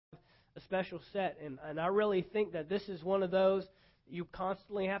special set. And I really think that this is one of those you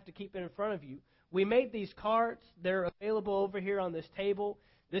constantly have to keep it in front of you. We made these cards. They're available over here on this table.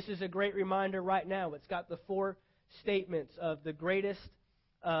 This is a great reminder right now. It's got the 4 statements of the greatest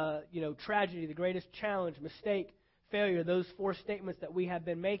tragedy, the greatest challenge, mistake, failure, those 4 statements that we have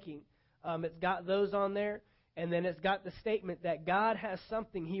been making. It's got those on there. And then it's got the statement that God has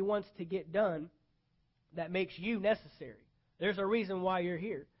something He wants to get done that makes you necessary. There's a reason why you're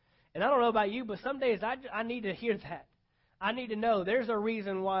here. And I don't know about you, but some days I need to hear that. I need to know there's a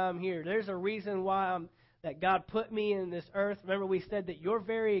reason why I'm here. There's a reason why that God put me in this earth. Remember, we said that your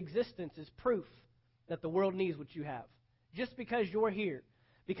very existence is proof that the world needs what you have. Just because you're here.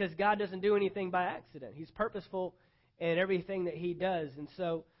 Because God doesn't do anything by accident. He's purposeful in everything that He does. And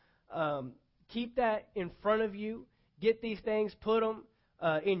so keep that in front of you. Get these things, put them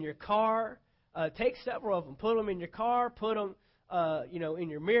in your car. Take several of them. Put them in your car. Put them, in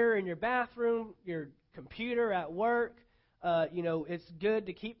your mirror, in your bathroom, your computer at work. It's good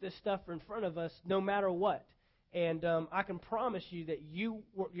to keep this stuff in front of us no matter what. And I can promise you that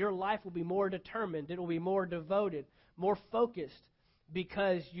your life will be more determined. It will be more devoted, more focused,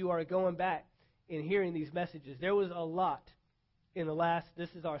 because you are going back and hearing these messages. There was a lot in this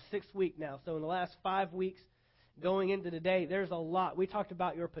is our 6th week now. So in the last 5 weeks going into today, there's a lot. We talked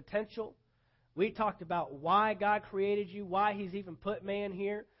about your potential. We talked about why God created you, why He's even put man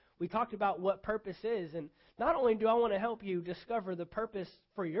here. We talked about what purpose is. And not only do I want to help you discover the purpose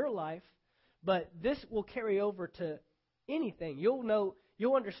for your life, but this will carry over to anything.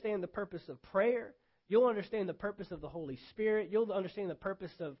 You'll understand the purpose of prayer. You'll understand the purpose of the Holy Spirit. You'll understand the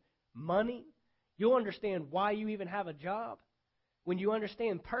purpose of money. You'll understand why you even have a job. When you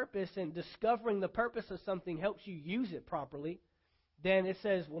understand purpose and discovering the purpose of something helps you use it properly, then it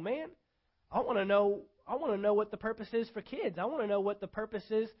says, well, man, I want to know what the purpose is for kids. I want to know what the purpose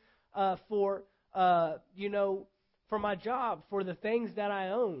is for my job, for the things that I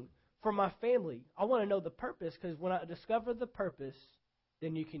own, for my family. I want to know the purpose, because when I discover the purpose,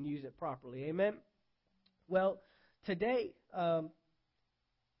 then you can use it properly. Amen? Well, today,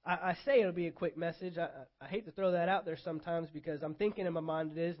 I say it'll be a quick message. I hate to throw that out there sometimes because I'm thinking in my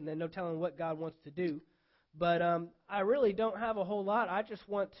mind it is, and then no telling what God wants to do. But I really don't have a whole lot. I just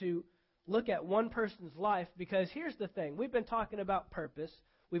want to look at one person's life, because here's the thing. We've been talking about purpose.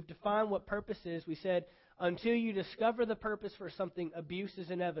 We've defined what purpose is. We said until you discover the purpose for something, abuse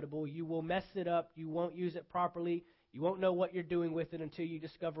is inevitable. You will mess it up. You won't use it properly. You won't know what you're doing with it until you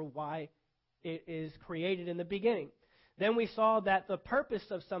discover why it is created in the beginning. Then we saw that the purpose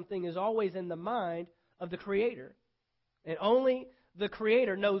of something is always in the mind of the Creator. And only the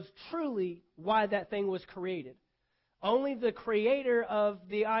Creator knows truly why that thing was created. Only the creator of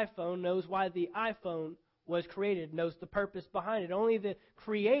the iPhone knows why the iPhone was created, knows the purpose behind it. Only the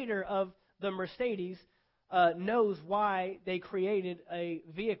creator of the Mercedes knows why they created a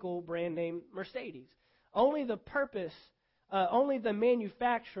vehicle brand named Mercedes. Only the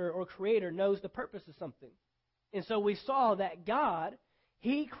manufacturer or creator knows the purpose of something. And so we saw that God,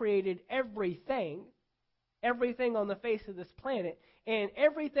 He created everything on the face of this planet, and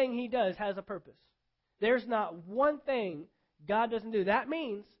everything He does has a purpose. There's not one thing God doesn't do. That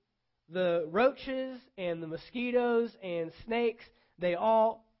means the roaches and the mosquitoes and snakes, they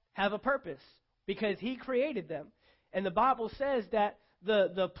all have a purpose because He created them. And the Bible says that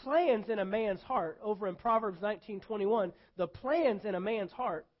the plans in a man's heart, over in Proverbs 19:21, the plans in a man's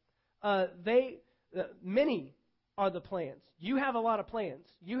heart, many are the plans. You have a lot of plans.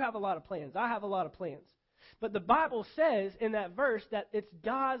 You have a lot of plans. I have a lot of plans. But the Bible says in that verse that it's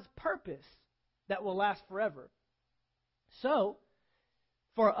God's purpose that will last forever. So,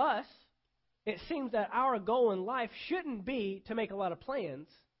 for us, it seems that our goal in life shouldn't be to make a lot of plans,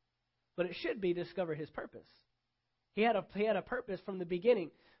 but it should be to discover His purpose. He had a purpose from the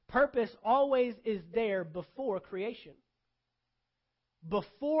beginning. Purpose always is there before creation.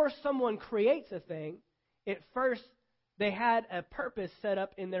 Before someone creates a thing, they had a purpose set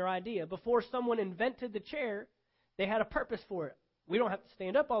up in their idea. Before someone invented the chair, they had a purpose for it. We don't have to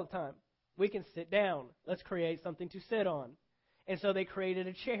stand up all the time. We can sit down. Let's create something to sit on. And so they created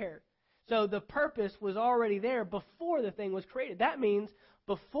a chair. So the purpose was already there before the thing was created. That means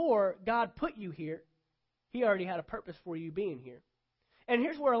before God put you here, He already had a purpose for you being here. And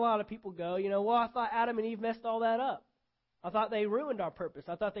here's where a lot of people go, well, I thought Adam and Eve messed all that up. I thought they ruined our purpose.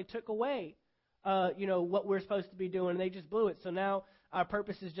 I thought they took away, what we're supposed to be doing, and they just blew it. So now our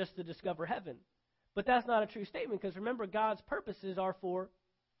purpose is just to discover heaven. But that's not a true statement, because remember, God's purposes are for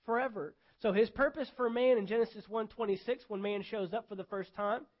forever. So His purpose for man in Genesis 1:26, when man shows up for the first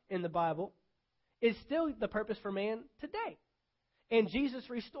time in the Bible, is still the purpose for man today. And Jesus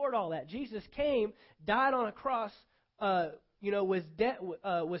restored all that. Jesus came, died on a cross, was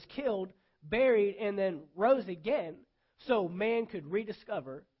killed, buried, and then rose again so man could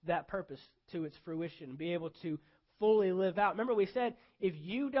rediscover that purpose to its fruition and be able to fully live out. Remember we said, if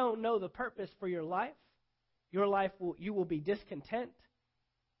you don't know the purpose for your life you will be discontent,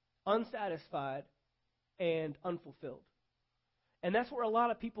 unsatisfied, and unfulfilled. And that's where a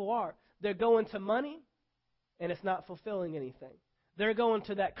lot of people are. They're going to money, and it's not fulfilling anything. They're going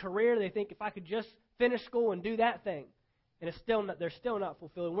to that career. They think, if I could just finish school and do that thing, and they're still not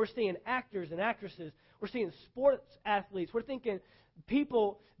fulfilled. We're seeing actors and actresses. We're seeing sports athletes. We're thinking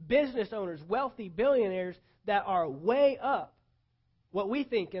people, business owners, wealthy billionaires that are way up what we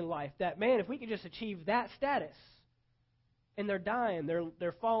think in life. That, man, if we could just achieve that status, and they're dying,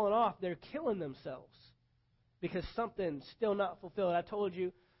 they're falling off, they're killing themselves because something's still not fulfilled. I told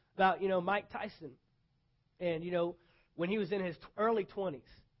you about, Mike Tyson. And, when he was in his early 20s,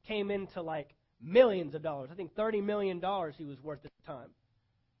 came into like millions of dollars. I think $30 million he was worth at the time.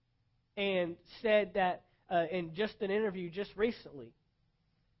 And said that in just an interview just recently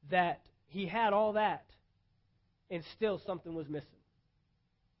that he had all that and still something was missing.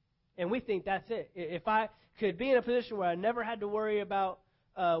 And we think that's it. If I could be in a position where I never had to worry about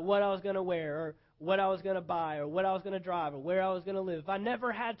what I was going to wear or what I was going to buy or what I was going to drive or where I was going to live, if I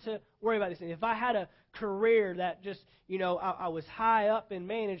never had to worry about these things, if I had a career that just, I was high up in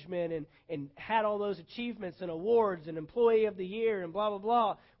management and had all those achievements and awards and employee of the year and blah, blah,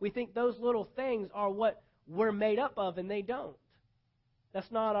 blah, we think those little things are what we're made up of, and they don't.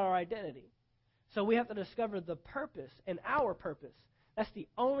 That's not our identity. So we have to discover the purpose and our purpose. That's the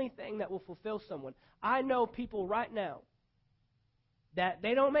only thing that will fulfill someone. I know people right now that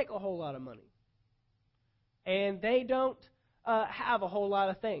they don't make a whole lot of money. And they don't have a whole lot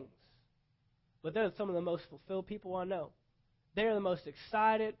of things. But they're some of the most fulfilled people I know. They're the most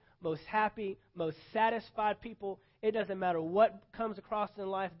excited, most happy, most satisfied people. It doesn't matter what comes across in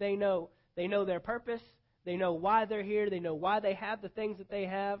life. They know their purpose. They know why they're here. They know why they have the things that they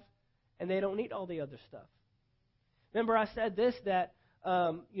have. And they don't need all the other stuff. Remember I said this, that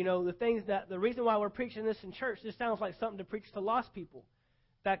the reason why we're preaching this in church, this sounds like something to preach to lost people.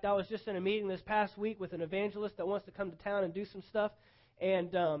 In fact, I was just in a meeting this past week with an evangelist that wants to come to town and do some stuff. And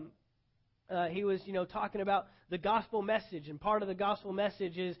he was, talking about the gospel message. And part of the gospel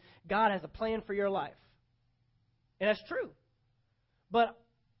message is God has a plan for your life. And that's true. But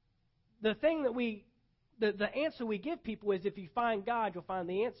the thing that the answer we give people is, if you find God, you'll find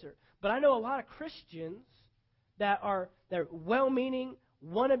the answer. But I know a lot of Christians they're well-meaning,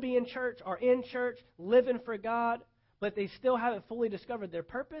 want to be in church, are in church, living for God, but they still haven't fully discovered their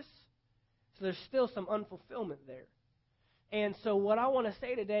purpose. So there's still some unfulfillment there. And so what I want to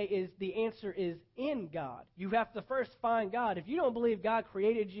say today is the answer is in God. You have to first find God. If you don't believe God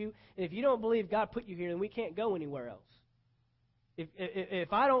created you, and if you don't believe God put you here, then we can't go anywhere else.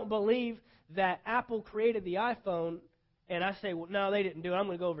 If I don't believe that Apple created the iPhone, and I say, well, no, they didn't do it, I'm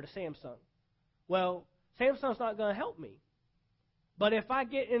going to go over to Samsung. Well, Samsung's not going to help me. But if I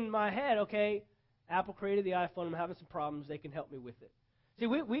get in my head, okay, Apple created the iPhone, I'm having some problems, they can help me with it. See,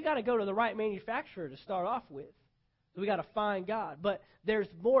 we got to go to the right manufacturer to start off with. So we got to find God. But there's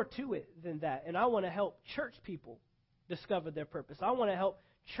more to it than that. And I want to help church people discover their purpose. I want to help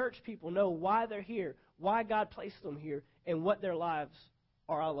church people know why they're here, why God placed them here, and what their lives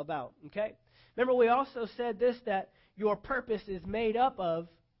are all about. Okay? Remember, we also said this, that your purpose is made up of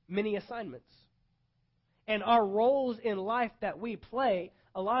many assignments. And our roles in life that we play,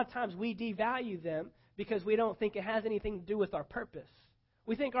 a lot of times we devalue them because we don't think it has anything to do with our purpose.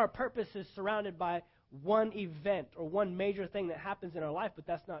 We think our purpose is surrounded by one event or one major thing that happens in our life, but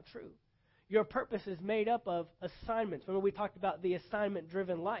that's not true. Your purpose is made up of assignments. Remember we talked about the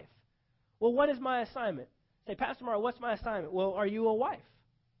assignment-driven life. Well, what is my assignment? Say, Pastor Mark, what's my assignment? Well, are you a wife?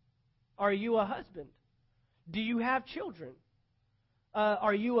 Are you a husband? Do you have children?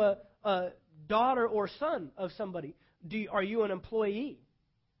 Are you a daughter or son of somebody? Are you an employee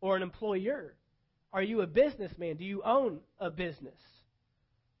or an employer? Are you a businessman? Do you own a business?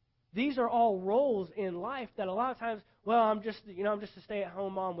 These are all roles in life that a lot of times, well, I'm just a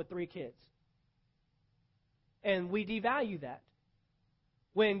stay-at-home mom with 3 kids. And we devalue that.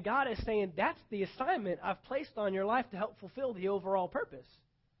 When God is saying, that's the assignment I've placed on your life to help fulfill the overall purpose.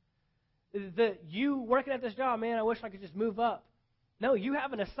 You working at this job, man, I wish I could just move up. No, you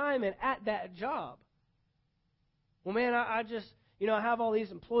have an assignment at that job. Well, man, I just, I have all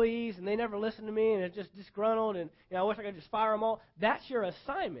these employees and they never listen to me and it's just disgruntled and I wish I could just fire them all. That's your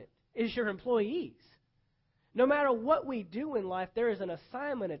assignment, is your employees. No matter what we do in life, there is an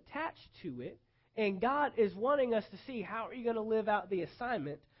assignment attached to it, And God is wanting us to see, how are you going to live out the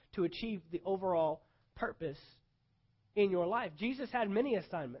assignment to achieve the overall purpose in your life? Jesus had many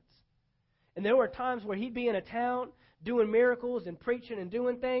assignments. And there were times where he'd be in a town doing miracles and preaching and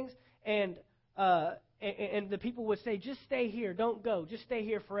doing things, and the people would say, just stay here, don't go, just stay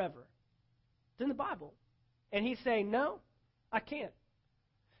here forever. It's in the Bible. And he'd say, no, I can't,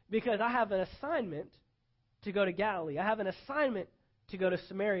 because I have an assignment to go to Galilee. I have an assignment to go to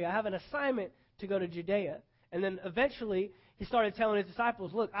Samaria. I have an assignment to go to Judea. And then eventually he started telling his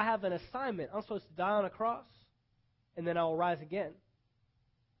disciples, look, I have an assignment. I'm supposed to die on a cross, and then I will rise again.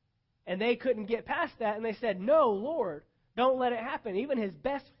 And they couldn't get past that, and they said, no, Lord, don't let it happen. Even his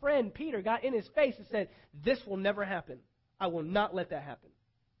best friend, Peter, got in his face and said, this will never happen. I will not let that happen.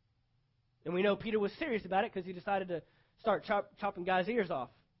 And we know Peter was serious about it because he decided to start chopping guys' ears off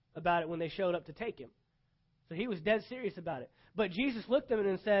about it when they showed up to take him. So he was dead serious about it. But Jesus looked at him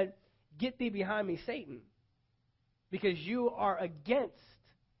and said, get thee behind me, Satan, because you are against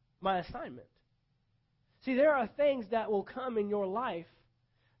my assignment. See, there are things that will come in your life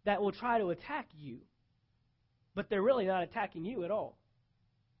that will try to attack you, but they're really not attacking you at all.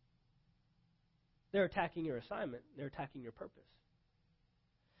 They're attacking your assignment. They're attacking your purpose.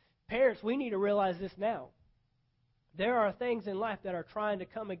 Parents, we need to realize this now. There are things in life that are trying to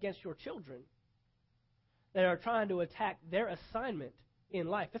come against your children, that are trying to attack their assignment in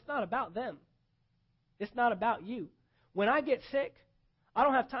life. It's not about them. It's not about you. When I get sick, I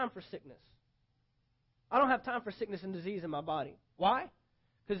don't have time for sickness. I don't have time for sickness and disease in my body. Why?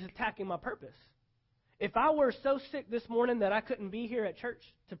 Because it's attacking my purpose. If I were so sick this morning that I couldn't be here at church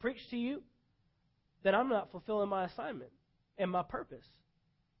to preach to you, then I'm not fulfilling my assignment and my purpose.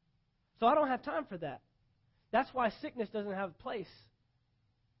 So I don't have time for that. That's why sickness doesn't have a place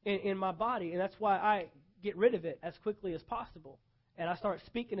in my body, and that's why I get rid of it as quickly as possible. And I start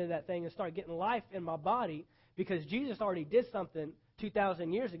speaking to that thing and start getting life in my body, because Jesus already did something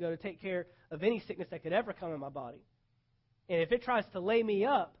 2,000 years ago to take care of any sickness that could ever come in my body. And if it tries to lay me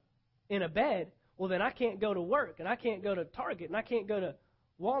up in a bed, well, then I can't go to work, and I can't go to Target, and I can't go to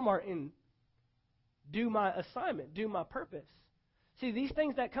Walmart and do my assignment, do my purpose. See, these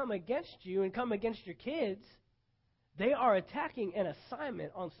things that come against you and come against your kids, they are attacking an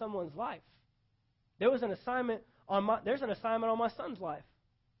assignment on someone's life. There's an assignment on my son's life.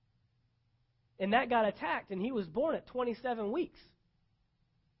 And that got attacked, and he was born at 27 weeks.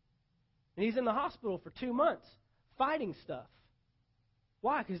 And he's in the hospital for 2 months fighting stuff.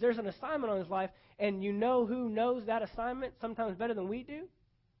 Why? Because there's an assignment on his life, and you know who knows that assignment sometimes better than we do?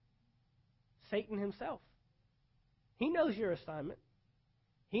 Satan himself. He knows your assignment.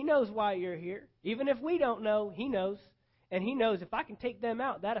 He knows why you're here. Even if we don't know, he knows. And he knows if I can take them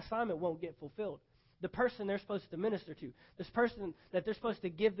out, that assignment won't get fulfilled. The person they're supposed to minister to, this person that they're supposed to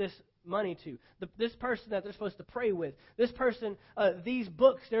give this money to, this person that they're supposed to pray with, this person, these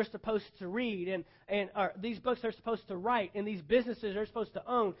books they're supposed to read, and these books they're supposed to write, and these businesses they're supposed to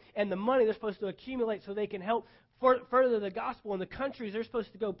own, and the money they're supposed to accumulate so they can help further the gospel in the countries they're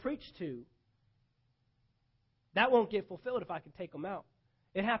supposed to go preach to. That won't get fulfilled if I can take them out.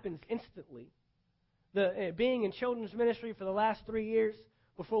 It happens instantly. Being in children's ministry for the last 3 years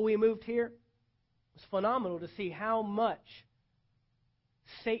before we moved here, it's phenomenal to see how much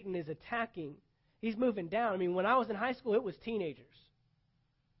Satan is attacking. He's moving down. I mean, when I was in high school, it was teenagers.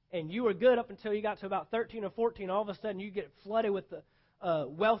 And you were good up until you got to about 13 or 14. All of a sudden, you get flooded with the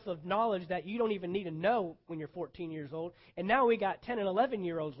wealth of knowledge that you don't even need to know when you're 14 years old. And now we got 10 and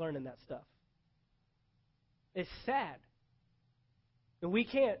 11-year-olds learning that stuff. It's sad. And we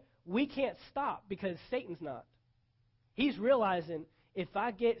can't stop because Satan's not. He's realizing if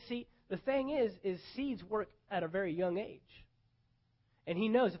I the thing is seeds work at a very young age. And he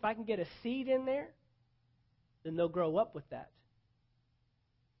knows if I can get a seed in there, then they'll grow up with that.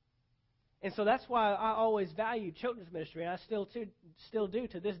 And so that's why I always valued children's ministry, and I still do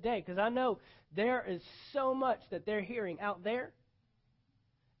to this day, because I know there is so much that they're hearing out there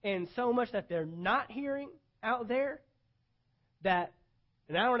and so much that they're not hearing out there that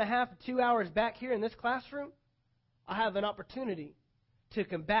an hour and a half to 2 hours back here in this classroom, I have an opportunity to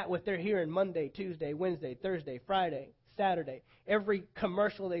combat what they're hearing Monday, Tuesday, Wednesday, Thursday, Friday, Saturday. Every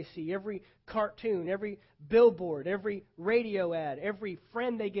commercial they see, every cartoon, every billboard, every radio ad, every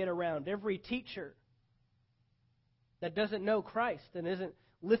friend they get around, every teacher that doesn't know Christ and isn't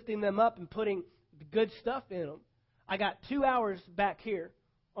lifting them up and putting good stuff in them. I got 2 hours back here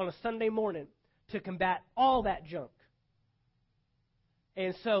on a Sunday morning to combat all that junk.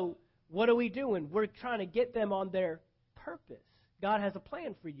 And so what are we doing? We're trying to get them on their purpose. God has a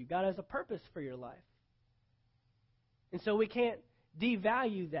plan for you. God has a purpose for your life. And so we can't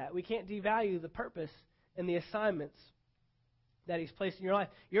devalue that. We can't devalue the purpose and the assignments that He's placed in your life.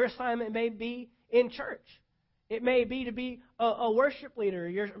 Your assignment may be in church. It may be to be a worship leader.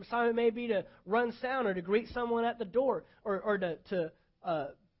 Your assignment may be to run sound or to greet someone at the door or to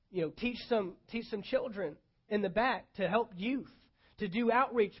teach some children in the back, to help youth, to do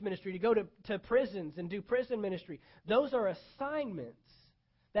outreach ministry, to go to prisons and do prison ministry. Those are assignments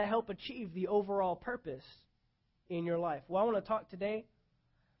that help achieve the overall purpose in your life. Well, I want to talk today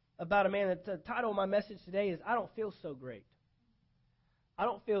about a man. The title of my message today is I Don't Feel So Great. I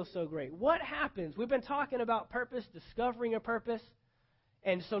don't feel so great. What happens? We've been talking about purpose, discovering a purpose.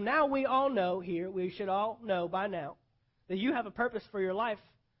 And so now we all know here, we should all know by now, that you have a purpose for your life.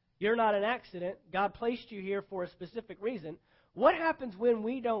 You're not an accident. God placed you here for a specific reason. What happens when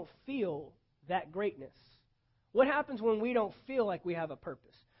we don't feel that greatness? What happens when we don't feel like we have a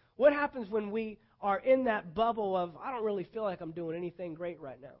purpose? What happens when we are in that bubble of, I don't really feel like I'm doing anything great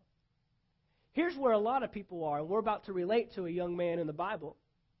right now? Here's where a lot of people are, and we're about to relate to a young man in the Bible,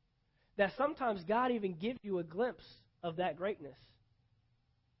 that sometimes God even gives you a glimpse of that greatness.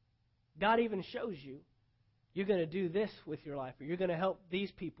 God even shows you, you're going to do this with your life, or you're going to help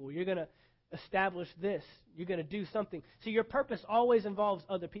these people, you're going to establish this, you're going to do something. So your purpose always involves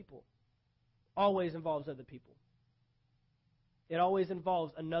other people. Always involves other people. It always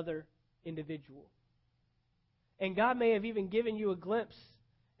involves another individual. And God may have even given you a glimpse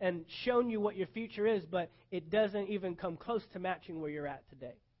and shown you what your future is, but it doesn't even come close to matching where you're at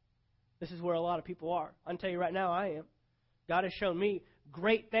today. This is where a lot of people are. I can tell you right now, I am. God has shown me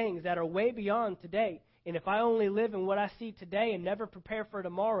great things that are way beyond today. And if I only live in what I see today and never prepare for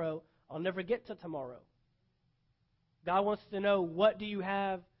tomorrow, I'll never get to tomorrow. God wants to know, what do you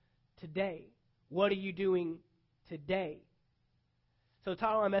have today? What are you doing today? So the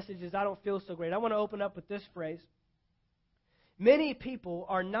title of my message is I Don't Feel So Great. I want to open up with this phrase. Many people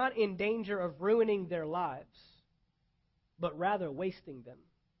are not in danger of ruining their lives, but rather wasting them.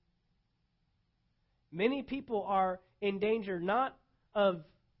 Many people are in danger not of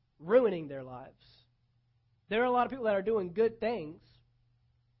ruining their lives. There are a lot of people that are doing good things.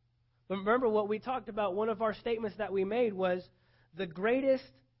 But remember what we talked about, one of our statements that we made was the greatest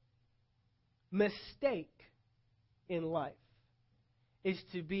mistake in life is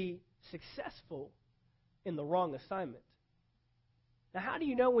to be successful in the wrong assignment. Now, how do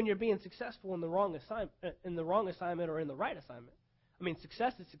you know when you're being successful in the wrong assignment or in the right assignment? I mean,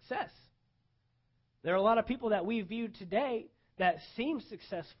 success is success. There are a lot of people that we view today that seem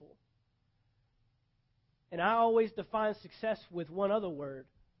successful. And I always define success with one other word,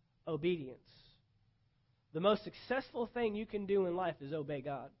 obedience. The most successful thing you can do in life is obey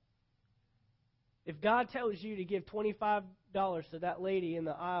God. If God tells you to give $25 to that lady in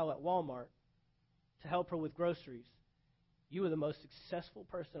the aisle at Walmart to help her with groceries, you are the most successful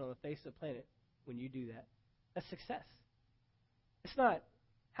person on the face of the planet when you do that. That's success. It's not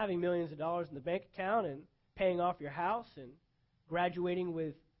having millions of dollars in the bank account and paying off your house and graduating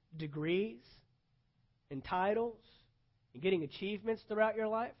with degrees and titles and getting achievements throughout your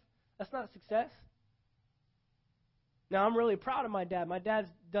life. That's not success. Now, I'm really proud of my dad. My dad's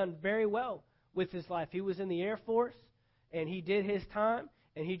done very well with his life. He was in the Air Force, and he did his time,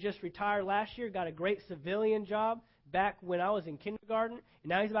 and he just retired last year, got a great civilian job back when I was in kindergarten, and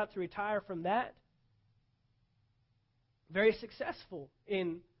now he's about to retire from that. Very successful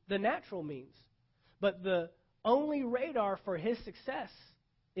in the natural means. But the only radar for his success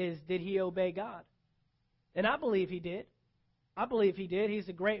is, did he obey God? And I believe he did. I believe he did. He's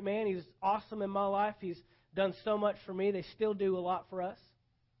a great man. He's awesome in my life. He's done so much for me. They still do a lot for us.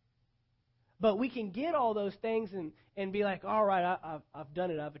 But we can get all those things and be like, all right, I've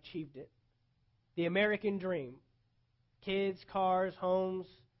done it. I've achieved it. The American dream. Kids, cars, homes,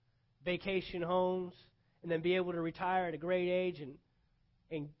 vacation homes, and then be able to retire at a great age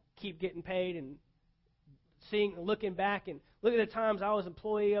and keep getting paid and looking back and look at the times I was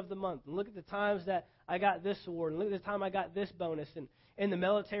employee of the month and look at the times that I got this award and look at the time I got this bonus. And in the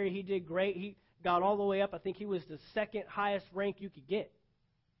military, he did great. He got all the way up. I think he was the second highest rank you could get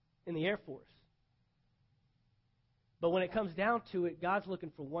in the Air Force. But when it comes down to it, God's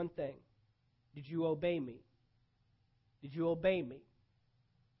looking for one thing. Did you obey me? Did you obey me?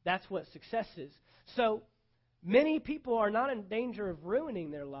 That's what success is. So many people are not in danger of ruining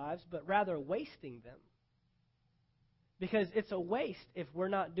their lives, but rather wasting them. Because it's a waste if we're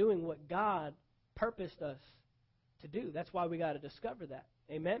not doing what God purposed us to do. That's why we got to discover that.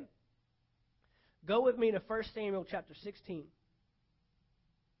 Amen? Go with me to 1 Samuel chapter 16.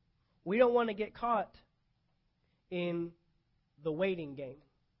 We don't want to get caught in the waiting game.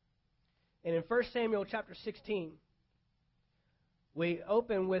 And in 1 Samuel chapter 16, We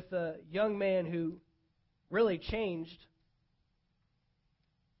open with a young man who really changed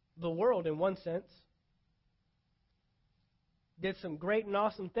the world in one sense, did some great and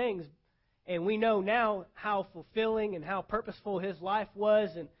awesome things, and we know now how fulfilling and how purposeful his life was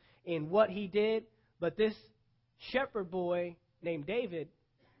and what he did. But this shepherd boy named David,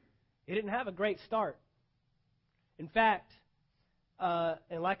 he didn't have a great start. In fact,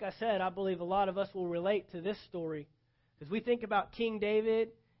 and like I said, I believe a lot of us will relate to this story, because we think about King David,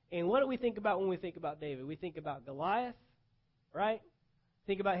 and what do we think about when we think about David? We think about Goliath, right?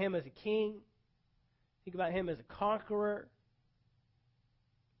 Think about him as a king. Think about him as a conqueror.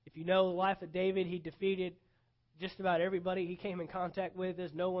 If you know the life of David, he defeated just about everybody he came in contact with.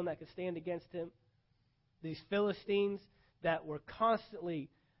 There's no one that could stand against him. These Philistines that were constantly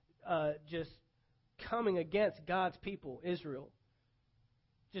just coming against God's people, Israel.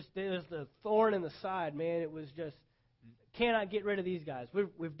 Just, it was the thorn in the side, man. It was just, cannot get rid of these guys.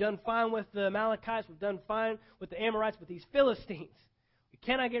 We've done fine with the Amalekites. We've done fine with the Amorites, but these Philistines, we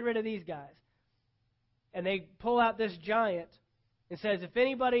cannot get rid of these guys. And they pull out this giant and says, if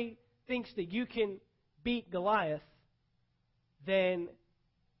anybody thinks that you can beat Goliath, then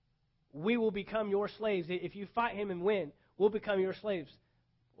we will become your slaves. If you fight him and win, we'll become your slaves.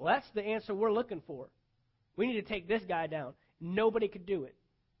 Well, that's the answer we're looking for. We need to take this guy down. Nobody could do it.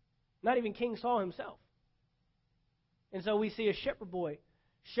 Not even King Saul himself. And so we see a shepherd boy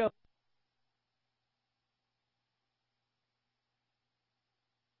show.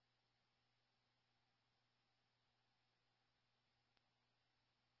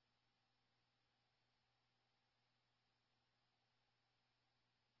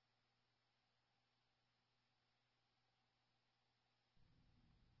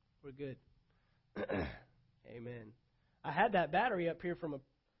 We're good. Amen. I had that battery up here from a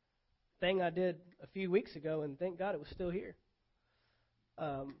thing I did a few weeks ago, and thank God it was still here.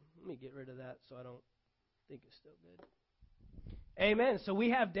 Let me get rid of that so I don't think it's still good. Amen. So we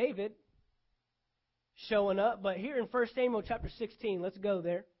have David showing up, but here in 1 Samuel chapter 16, let's go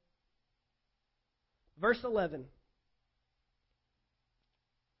there. Verse 11.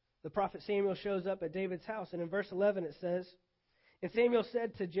 The prophet Samuel shows up at David's house, and in verse 11 it says, and Samuel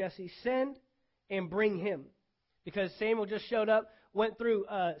said to Jesse, send and bring him. Because Samuel just showed up, went through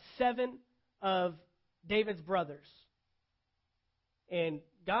 7 of David's brothers. And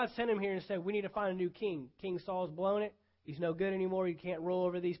God sent him here and said, we need to find a new king. King Saul's blown it. He's no good anymore. You can't rule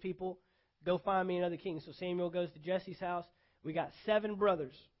over these people. Go find me another king. So Samuel goes to Jesse's house. We got 7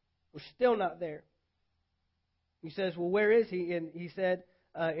 brothers. We're still not there. He says, well, where is he? And he said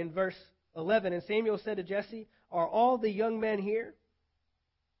in verse 11, and Samuel said to Jesse, are all the young men here?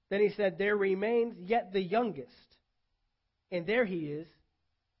 Then he said, there remains yet the youngest. And there he is.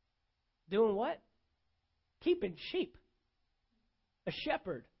 Doing what? Keeping sheep. A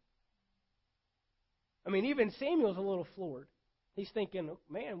shepherd. I mean, even Samuel's a little floored. He's thinking,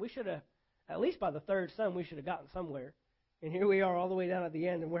 man, we should have, at least by the 3rd son, we should have gotten somewhere. And here we are all the way down at the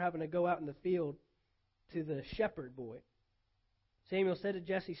end, and we're having to go out in the field to the shepherd boy. Samuel said to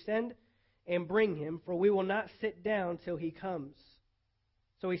Jesse, send and bring him, for we will not sit down till he comes.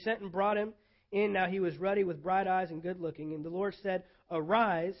 So he sent and brought him in. Now he was ruddy with bright eyes and good looking. And the Lord said,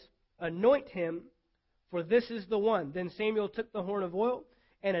 arise, anoint him, for this is the one. Then Samuel took the horn of oil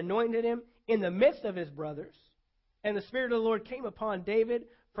and anointed him in the midst of his brothers. And the Spirit of the Lord came upon David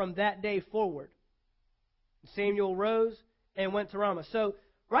from that day forward. Samuel rose and went to Ramah. So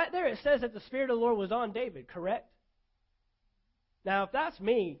right there it says that the Spirit of the Lord was on David, correct? Now, if that's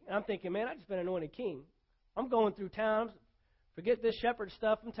me, and I'm thinking, man, I just been anointed king. I'm going through towns. Forget this shepherd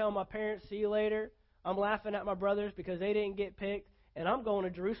stuff. I'm telling my parents, see you later. I'm laughing at my brothers because they didn't get picked. And I'm going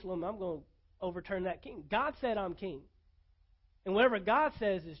to Jerusalem. I'm going to overturn that king. God said I'm king. And whatever God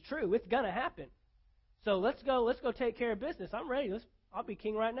says is true. It's going to happen. So let's go take care of business. I'm ready. I'll be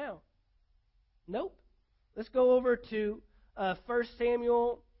king right now. Nope. Let's go over to 1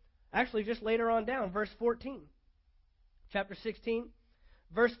 Samuel, actually just later on down, verse 14. Chapter 16,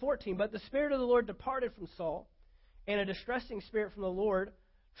 verse 14. But the Spirit of the Lord departed from Saul, and a distressing spirit from the Lord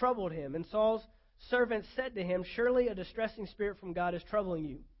troubled him. And Saul's servants said to him, surely a distressing spirit from God is troubling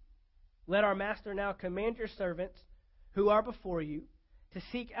you. Let our master now command your servants who are before you to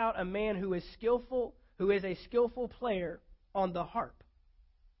seek out a man who is a skillful player on the harp.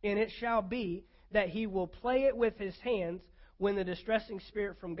 And it shall be that he will play it with his hands when the distressing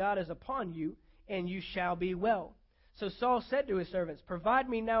spirit from God is upon you, and you shall be well. So Saul said to his servants, provide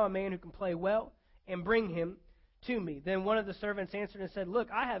me now a man who can play well, and bring him to me. Then one of the servants answered and said, look,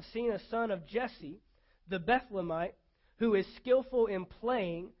 I have seen a son of Jesse, the Bethlehemite, who is skillful in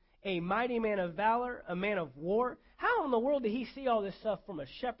playing a mighty man of valor, a man of war. How in the world did he see all this stuff from a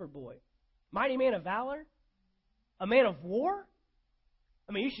shepherd boy? Mighty man of valor? A man of war?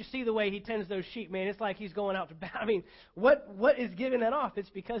 I mean, you should see the way he tends those sheep, man. It's like he's going out to battle. I mean, what is giving that off? It's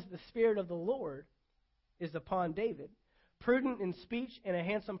because the Spirit of the Lord is upon David. Prudent in speech and a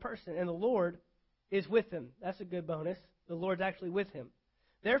handsome person, and the Lord is with him. That's a good bonus. The Lord's actually with him.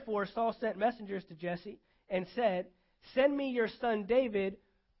 Therefore, Saul sent messengers to Jesse and said, "Send me your son David,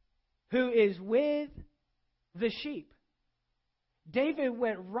 who is with the sheep." David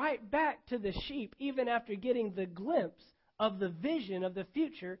went right back to the sheep even after getting the glimpse of the vision of the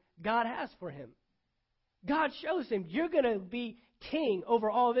future God has for him. God shows him, you're going to be king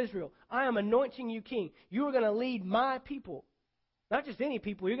over all of Israel. I am anointing you king. You are going to lead my people. Not just any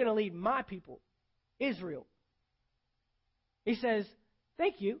people, you're going to lead my people, Israel. He says,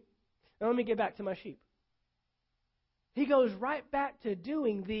 thank you. Now let me get back to my sheep. He goes right back to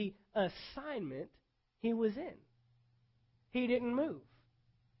doing the assignment he was in. He didn't move.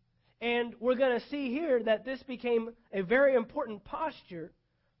 And we're going to see here that this became a very important posture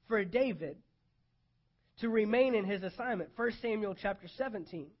for David to remain in his assignment. 1 Samuel chapter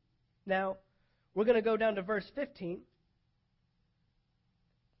 17. Now, we're going to go down to verse 15.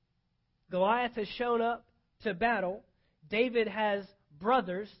 Goliath has shown up to battle. David has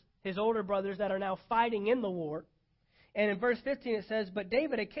brothers, his older brothers, that are now fighting in the war. And in verse 15 it says, "But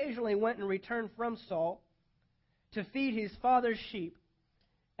David occasionally went and returned from Saul to feed his father's sheep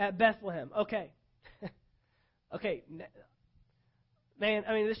at Bethlehem." Okay. Okay. Man,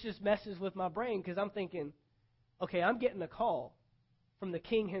 I mean, this just messes with my brain because I'm thinking, okay, I'm getting a call from the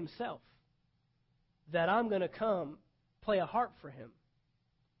king himself that I'm going to come play a harp for him.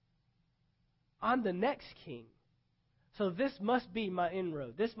 I'm the next king. So this must be my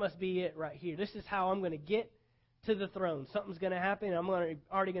inroad. This must be it right here. This is how I'm going to get to the throne. Something's going to happen. I'm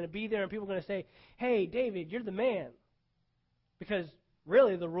already going to be there, and people are going to say, "Hey, David, you're the man." Because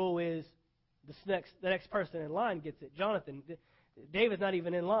really the rule is the next person in line gets it. Jonathan, David's not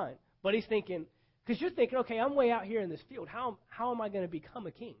even in line. But he's thinking, because you're thinking, okay, I'm way out here in this field. How am I going to become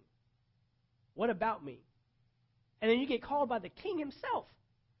a king? What about me? And then you get called by the king himself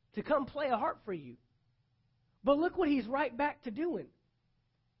to come play a harp for you. But look what he's right back to doing.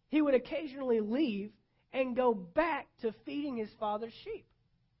 He would occasionally leave and go back to feeding his father's sheep.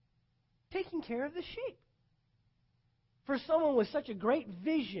 Taking care of the sheep. For someone with such a great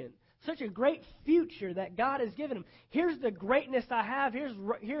vision, such a great future that God has given him. Here's the greatness I have.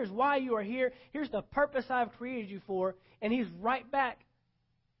 Here's why you are here. Here's the purpose I've created you for. And he's right back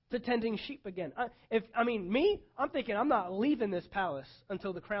to tending sheep again. I'm thinking I'm not leaving this palace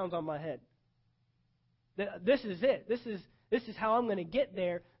until the crown's on my head. This is it. This is how I'm going to get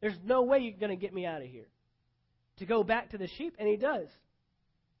there. There's no way you're going to get me out of here. To go back to the sheep, and he does.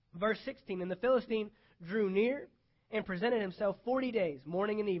 Verse 16, "And the Philistine drew near and presented himself 40 days,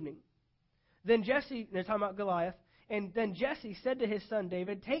 morning and evening. Then Jesse," they're talking about Goliath, "and then Jesse said to his son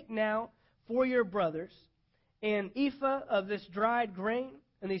David, 'Take now for your brothers an ephah of this dried grain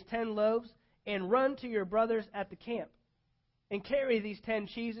and these 10 loaves, and run to your brothers at the camp, and carry these 10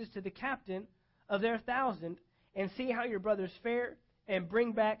 cheeses to the captain of their 1,000, and see how your brothers fare, and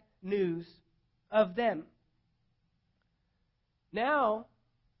bring back news of them.'" Now,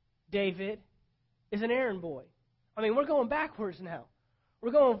 David is an errand boy. I mean, we're going backwards now.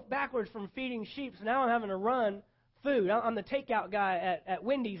 We're going backwards from feeding sheep, so now I'm having to run food. I'm the takeout guy at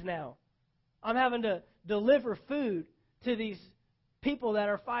Wendy's now. I'm having to deliver food to these people that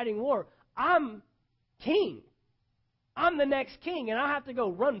are fighting war. I'm king. I'm the next king, and I have to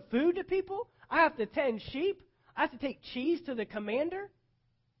go run food to people? I have to tend sheep? I have to take cheese to the commander?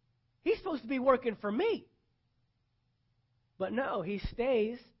 He's supposed to be working for me. But no, he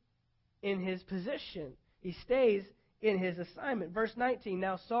stays in his position. He stays in his assignment. Verse 19,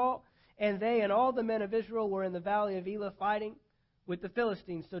 "Now Saul and they and all the men of Israel were in the valley of Elah fighting with the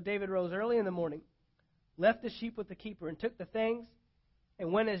Philistines. So David rose early in the morning, left the sheep with the keeper, and took the things,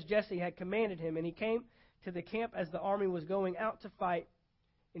 and went as Jesse had commanded him. And he came to the camp as the army was going out to fight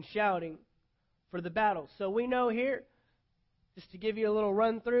and shouting for the battle." So we know here, just to give you a little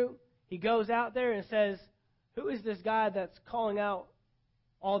run through, he goes out there and says, "Who is this guy that's calling out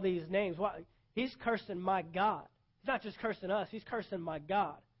all these names? Why? He's cursing my God." He's not just cursing us, he's cursing my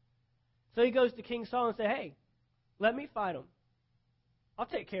God. So he goes to King Saul and says, "Hey, let me fight him. I'll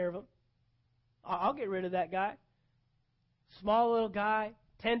take care of him. I'll get rid of that guy." Small little guy,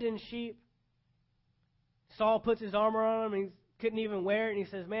 tending sheep. Saul puts his armor on him and he couldn't even wear it. And he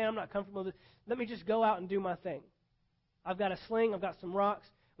says, "Man, I'm not comfortable with this. Let me just go out and do my thing. I've got a sling, I've got some rocks."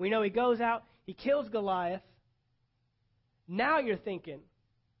 We know he goes out, he kills Goliath. Now you're thinking,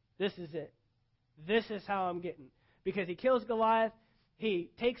 This is it. This is how I'm getting. Because he kills Goliath, he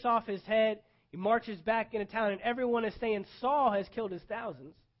takes off his head, he marches back into town, and everyone is saying Saul has killed his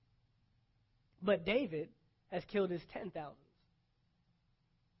thousands, but David has killed his 10,000s.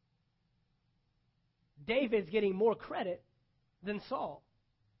 David's getting more credit than Saul.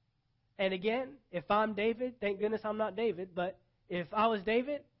 And again, if I'm David, thank goodness I'm not David, but if I was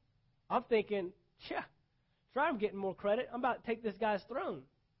David, I'm thinking, sure, I'm getting more credit. I'm about to take this guy's throne.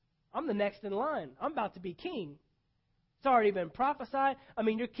 I'm the next in line. I'm about to be king. It's already been prophesied. I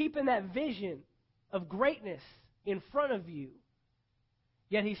mean, you're keeping that vision of greatness in front of you,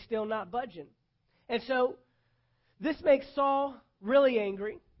 yet he's still not budging. And so this makes Saul really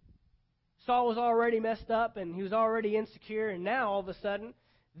angry. Saul was already messed up, and he was already insecure, and now all of a sudden,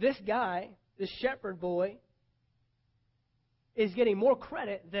 this guy, this shepherd boy, is getting more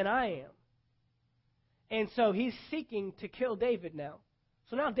credit than I am. And so he's seeking to kill David now.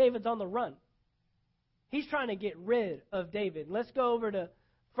 So now David's on the run. He's trying to get rid of David. Let's go over to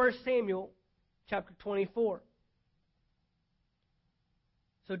 1 Samuel chapter 24.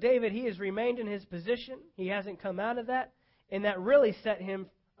 So David, he has remained in his position. He hasn't come out of that. And that really set him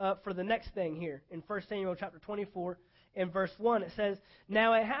up for the next thing here. In 1 Samuel chapter 24, in verse 1, it says,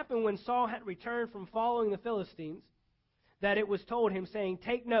 "Now it happened when Saul had returned from following the Philistines, that it was told him, saying,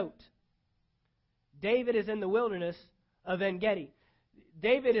 'Take note, David is in the wilderness of En-Gedi.'"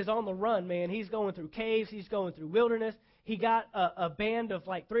 David is on the run, man. He's going through caves. He's going through wilderness. He got a band of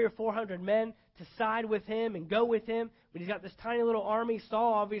like 300 or 400 men to side with him and go with him. But he's got this tiny little army.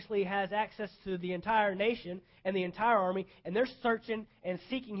 Saul obviously has access to the entire nation and the entire army, and they're searching and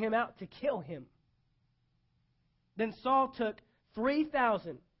seeking him out to kill him. Then Saul took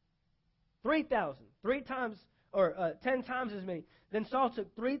 3,000, 10 times as many. Then Saul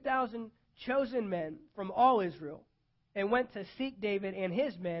took 3,000 chosen men from all Israel and went to seek David and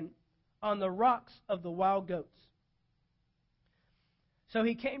his men on the rocks of the wild goats. So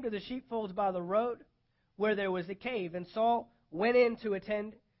he came to the sheepfolds by the road where there was a cave, and Saul went in to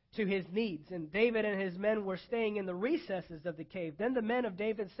attend to his needs. And David and his men were staying in the recesses of the cave. Then the men of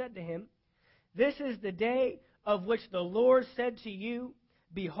David said to him, "This is the day of which the Lord said to you,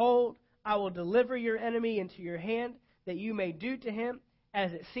 'Behold, I will deliver your enemy into your hand, that you may do to him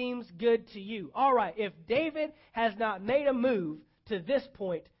as it seems good to you.'" All right, if David has not made a move to this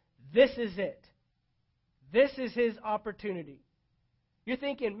point, this is it. This is his opportunity. You're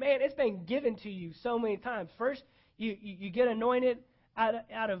thinking, man, it's been given to you so many times. First, you get anointed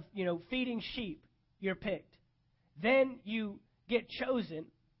out of feeding sheep. You're picked. Then you get chosen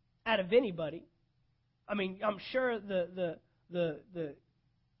out of anybody. I mean, I'm sure the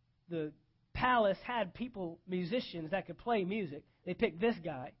palace had musicians that could play music. They picked this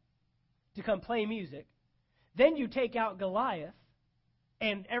guy to come play music. Then you take out Goliath,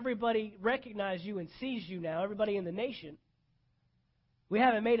 and everybody recognizes you and sees you now, everybody in the nation. We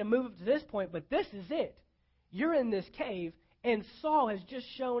haven't made a move up to this point, but this is it. You're in this cave, and Saul has just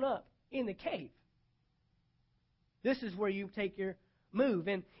shown up in the cave. This is where you take your move.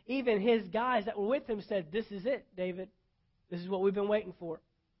 And even his guys that were with him said, "This is it, David. This is what we've been waiting for."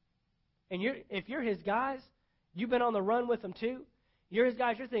 And if you're his guys, you've been on the run with them too. You're his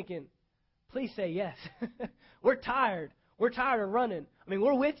guys, you're thinking, please say yes. We're tired. We're tired of running. I mean,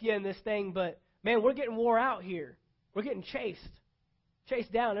 we're with you in this thing, but, man, we're getting wore out here. We're getting chased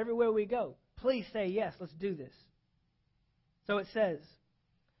down everywhere we go. Please say yes. Let's do this. So it says,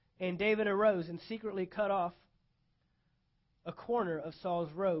 "And David arose and secretly cut off a corner of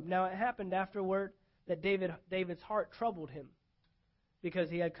Saul's robe. Now it happened afterward that David's heart troubled him because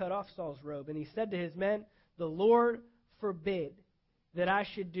he had cut off Saul's robe. And he said to his men, 'The Lord forbid that I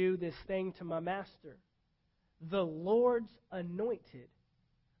should do this thing to my master, the Lord's anointed.'"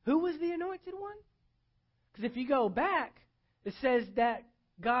 Who was the anointed one? Because if you go back, it says that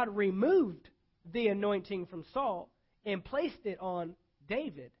God removed the anointing from Saul and placed it on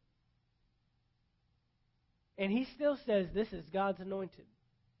David. And he still says this is God's anointed.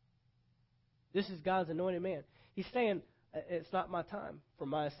 This is God's anointed man. He's saying, it's not my time for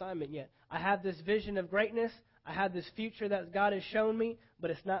my assignment yet. I have this vision of greatness. I have this future that God has shown me,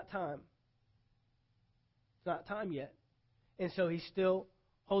 but it's not time. It's not time yet. And so he's still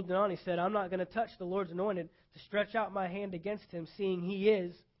holding on. He said, "I'm not going to touch the Lord's anointed to stretch out my hand against him, seeing he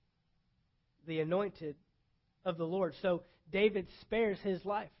is the anointed of the Lord." So David spares his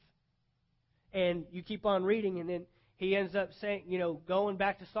life. And you keep on reading, and then he ends up saying, going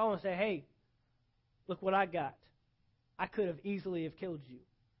back to Saul and saying, "Hey, look what I got. I could have easily have killed you."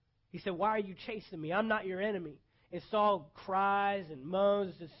 He said, "Why are you chasing me? I'm not your enemy." And Saul cries and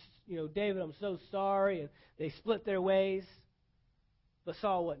moans, "David, I'm so sorry." And they split their ways. But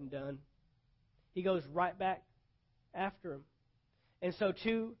Saul wasn't done. He goes right back after him. And so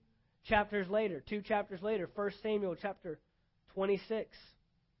two chapters later, 1 Samuel chapter 26.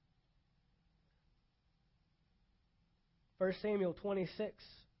 1 Samuel 26,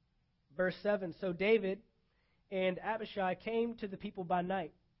 verse 7. So David and Abishai came to the people by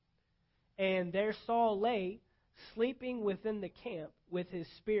night, and there Saul lay sleeping within the camp with his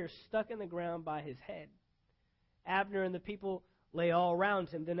spear stuck in the ground by his head. Abner and the people lay all around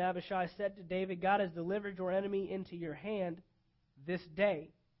him. Then Abishai said to David, God has delivered your enemy into your hand this day.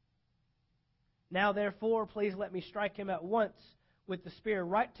 Now therefore, please let me strike him at once with the spear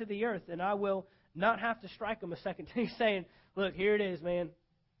right to the earth, and I will not have to strike him a second time. He's saying, look, here it is, man.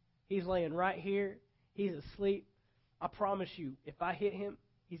 He's laying right here. He's asleep. I promise you, if I hit him,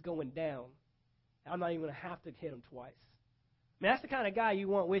 he's going down. I'm not even going to have to hit him twice. I mean, that's the kind of guy you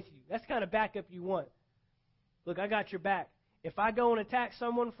want with you. That's the kind of backup you want. Look, I got your back. If I go and attack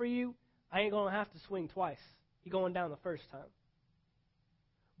someone for you, I ain't going to have to swing twice. You're going down the first time.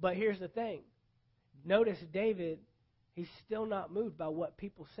 But here's the thing. Notice David, he's still not moved by what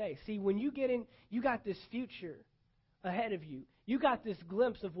people say. See, when you get in, you got this future ahead of you. You got this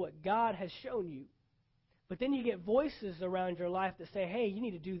glimpse of what God has shown you. But then you get voices around your life that say, hey, you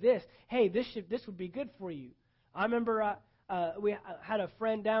need to do this. Hey, this would be good for you. I remember we had a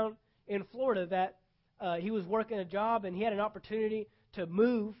friend down in Florida that he was working a job and he had an opportunity to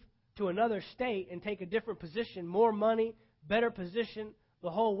move to another state and take a different position, more money, better position, the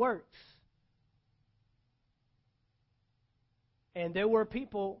whole works. And there were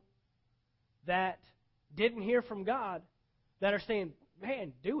people that didn't hear from God that are saying,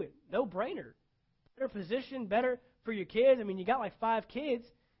 man, do it. No brainer. Better position, better for your kids. I mean, you got like 5 kids,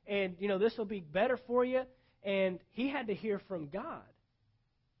 and, this will be better for you. And he had to hear from God.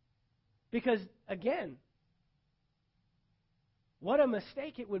 Because, again, what a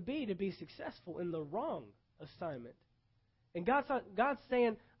mistake it would be to be successful in the wrong assignment. And God's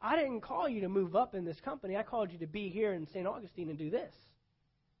saying, I didn't call you to move up in this company. I called you to be here in St. Augustine and do this.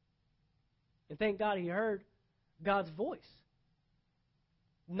 And thank God he heard God's voice.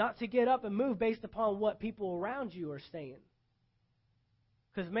 Not to get up and move based upon what people around you are saying.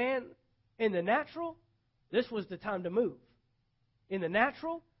 Because, man, in the natural, this was the time to move. In the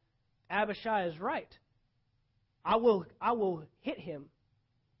natural, Abishai is right. I will hit him,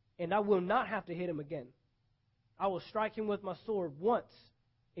 and I will not have to hit him again. I will strike him with my sword once,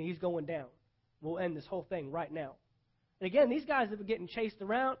 and he's going down. We'll end this whole thing right now. And again, these guys have been getting chased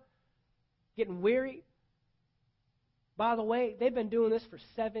around, getting weary. By the way, they've been doing this for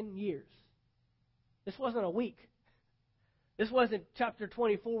 7 years. This wasn't a week. This wasn't chapter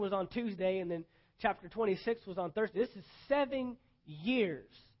 24 was on Tuesday, and then chapter 26 was on Thursday. This is 7 years.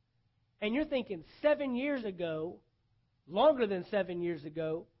 And you're thinking, 7 years ago, longer than 7 years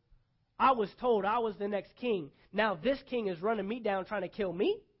ago, I was told I was the next king. Now this king is running me down trying to kill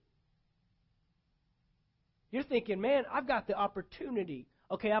me? You're thinking, man, I've got the opportunity.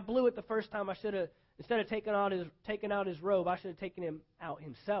 Okay, I blew it the first time. I should have, instead of taking out his robe, I should have taken him out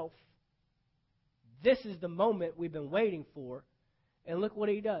himself. This is the moment we've been waiting for. And look what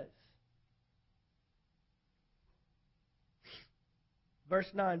he does. Verse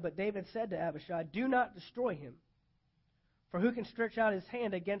 9, but David said to Abishai, do not destroy him. For who can stretch out his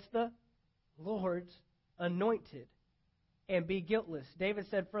hand against the Lord's anointed and be guiltless? David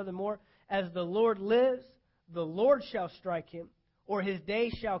said furthermore, as the Lord lives, the Lord shall strike him, or his day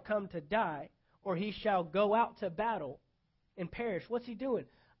shall come to die, or he shall go out to battle and perish. What's he doing?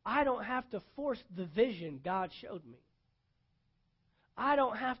 I don't have to force the vision God showed me. I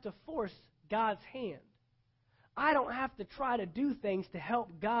don't have to force God's hand. I don't have to try to do things to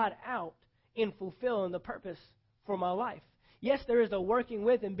help God out in fulfilling the purpose for my life. Yes, there is a working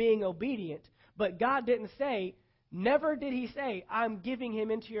with and being obedient, but God didn't say, never did he say, I'm giving him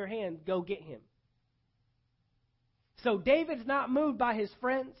into your hand, go get him. So David's not moved by his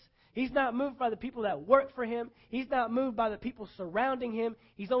friends. He's not moved by the people that work for him. He's not moved by the people surrounding him.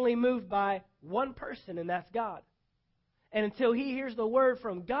 He's only moved by one person, and that's God. And until he hears the word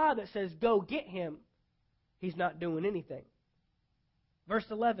from God that says, go get him, he's not doing anything. Verse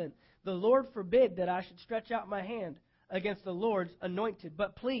 11, the Lord forbid that I should stretch out my hand against the Lord's anointed.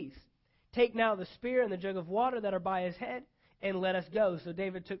 But please, take now the spear and the jug of water that are by his head, and let us go. So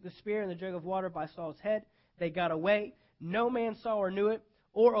David took the spear and the jug of water by Saul's head. They got away. No man saw or knew it,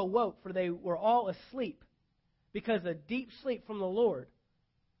 or awoke, for they were all asleep, because a deep sleep from the Lord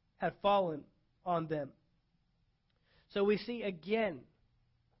had fallen on them. So we see again,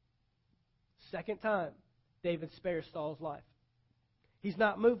 second time, David spares Saul's life. He's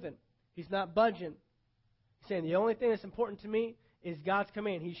not moving. He's not budging. He's saying, the only thing that's important to me is God's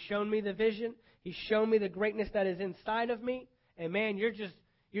command. He's shown me the vision. He's shown me the greatness that is inside of me. And man,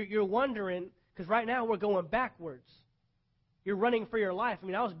 you're wondering, because right now we're going backwards. You're running for your life. I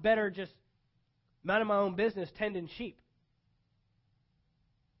mean, I was better just minding my own business, tending sheep.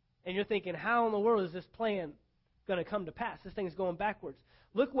 And you're thinking, how in the world is this plan going to come to pass? This thing is going backwards.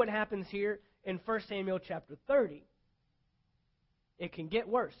 Look what happens here in 1 Samuel chapter 30. It can get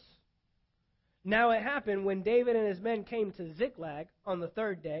worse. Now it happened when David and his men came to Ziklag on the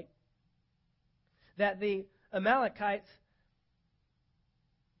third day that the Amalekites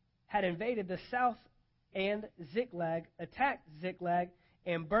had invaded the south, and Ziklag attacked Ziklag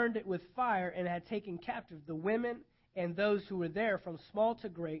and burned it with fire, and had taken captive the women and those who were there from small to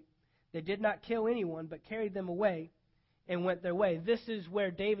great. They did not kill anyone, but carried them away and went their way. This is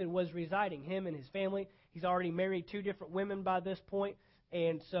where David was residing, him and his family. He's already married 2 different women by this point,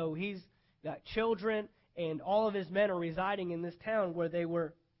 and so he's got children, and all of his men are residing in this town where they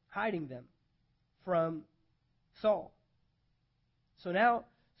were hiding them from Saul. So now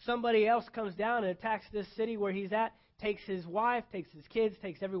somebody else comes down and attacks this city where he's at, takes his wife, takes his kids,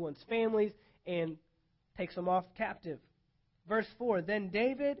 takes everyone's families, and takes them off captive. Verse 4, Then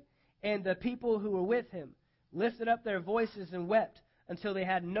David and the people who were with him lifted up their voices and wept until they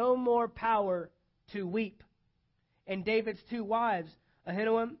had no more power to weep. And David's 2 wives,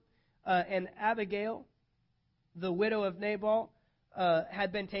 Ahinoam and Abigail, the widow of Nabal,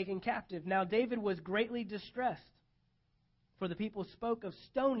 had been taken captive. Now David was greatly distressed, for the people spoke of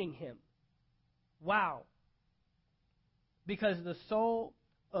stoning him. Wow. Because the soul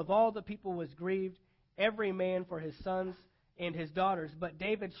of all the people was grieved, every man for his sons and his daughters. But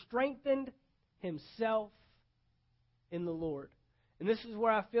David strengthened himself in the Lord. And this is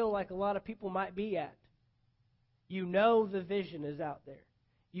where I feel like a lot of people might be at. You know the vision is out there.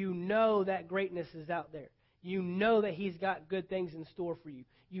 You know that greatness is out there. You know that He's got good things in store for you.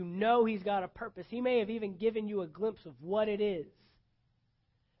 You know He's got a purpose. He may have even given you a glimpse of what it is.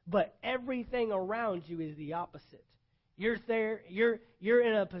 But everything around you is the opposite. You're there. You're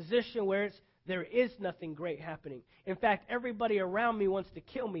in a position where there is nothing great happening. In fact, everybody around me wants to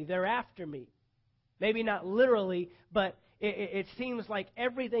kill me. They're after me. Maybe not literally, but it seems like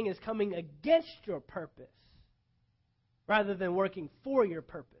everything is coming against your purpose rather than working for your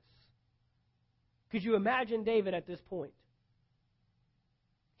purpose. Could you imagine David at this point?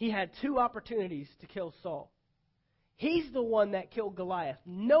 He had 2 opportunities to kill Saul. He's the one that killed Goliath.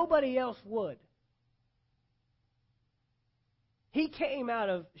 Nobody else would. He came out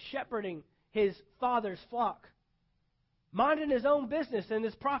of shepherding his father's flock, minding his own business, and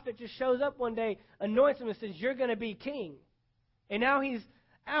this prophet just shows up one day, anoints him, and says, "You're going to be king." And now he's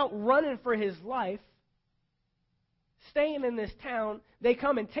out running for his life, staying in this town. They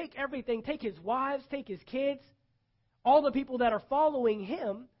come and take everything, take his wives, take his kids, all the people that are following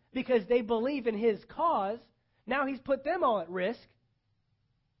him because they believe in his cause. Now he's put them all at risk.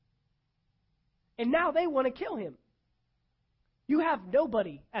 And now they want to kill him. You have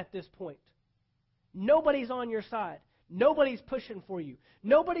nobody at this point. Nobody's on your side. Nobody's pushing for you.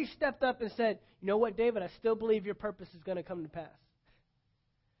 Nobody stepped up and said, "You know what, David, I still believe your purpose is going to come to pass."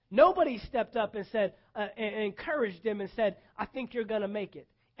 Nobody stepped up and said, and encouraged him and said, "I think you're going to make it."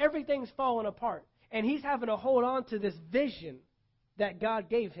 Everything's falling apart. And he's having to hold on to this vision that God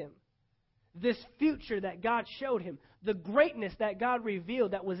gave him. This future that God showed him. The greatness that God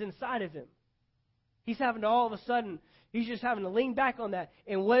revealed that was inside of him. He's having to all of a sudden, he's just having to lean back on that.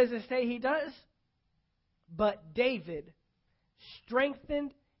 And what does it say he does? But David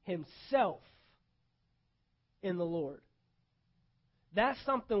strengthened himself in the Lord. That's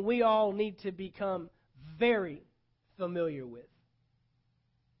something we all need to become very familiar with.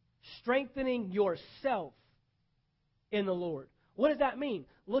 Strengthening yourself in the Lord. What does that mean?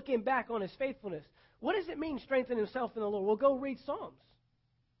 Looking back on his faithfulness. What does it mean, strengthen himself in the Lord? Well, go read Psalms.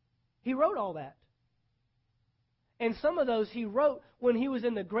 He wrote all that. And some of those he wrote when he was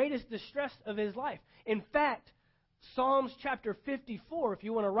in the greatest distress of his life. In fact, Psalms chapter 54, if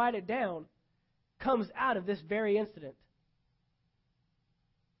you want to write it down, comes out of this very incident.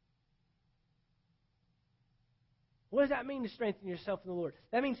 What does that mean to strengthen yourself in the Lord?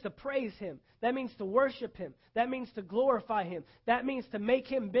 That means to praise Him. That means to worship Him. That means to glorify Him. That means to make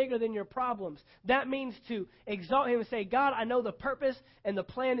Him bigger than your problems. That means to exalt Him and say, "God, I know the purpose and the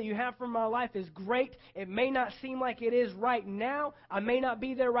plan that you have for my life is great. It may not seem like it is right now. I may not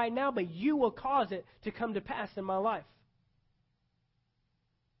be there right now, but you will cause it to come to pass in my life."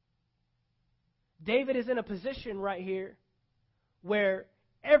 David is in a position right here where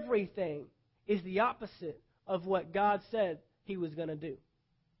everything is the opposite of what God said He was going to do.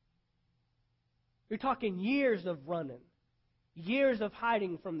 You're talking years of running. Years of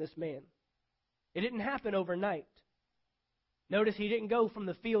hiding from this man. It didn't happen overnight. Notice he didn't go from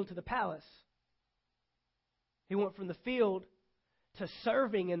the field to the palace. He went from the field to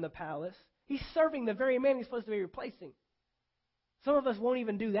serving in the palace. He's serving the very man he's supposed to be replacing. Some of us won't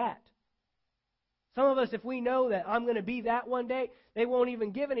even do that. Some of us, if we know that I'm going to be that one day, they won't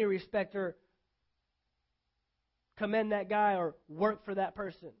even give any respect or commend that guy or work for that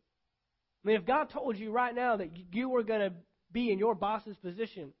person. I mean, if God told you right now that you were going to be in your boss's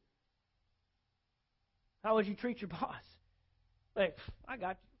position, how would you treat your boss? Like, I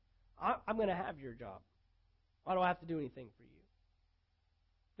got you. I'm going to have your job. Why do I have to do anything for you?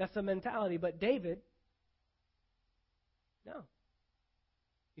 That's the mentality. But David, no.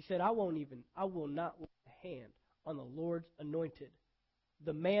 He said, I will not lay a hand on the Lord's anointed,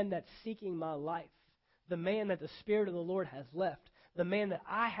 the man that's seeking my life, the man that the Spirit of the Lord has left, the man that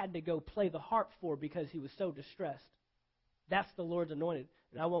I had to go play the harp for because he was so distressed. That's the Lord's anointed,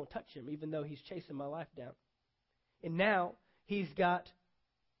 and I won't touch him even though he's chasing my life down. And now he's got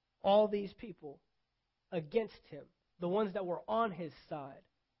all these people against him, the ones that were on his side.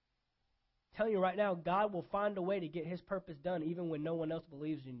 I'm telling you right now, God will find a way to get his purpose done even when no one else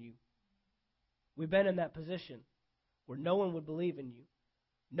believes in you. We've been in that position where no one would believe in you.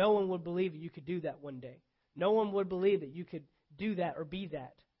 No one would believe that you could do that one day. No one would believe that you could do that or be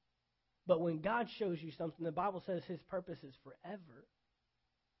that. But when God shows you something, the Bible says his purpose is forever.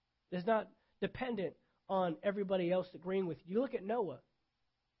 It's not dependent on everybody else agreeing with you. You look at Noah.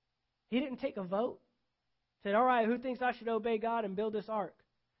 He didn't take a vote. Said, all right, who thinks I should obey God and build this ark?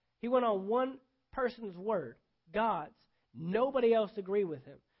 He went on one person's word, God's. Nobody else agreed with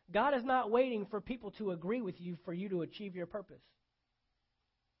him. God is not waiting for people to agree with you for you to achieve your purpose.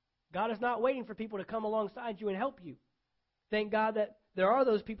 God is not waiting for people to come alongside you and help you. Thank God that there are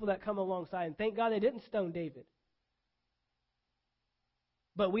those people that come alongside, and thank God they didn't stone David.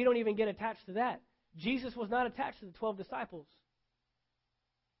 But we don't even get attached to that. Jesus was not attached to the 12 disciples.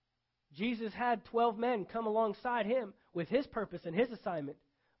 Jesus had 12 men come alongside him with his purpose and his assignment,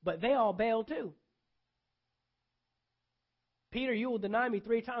 but they all bailed too. Peter, you will deny me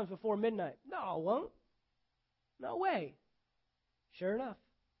 3 times before midnight. No, I won't. No way. Sure enough.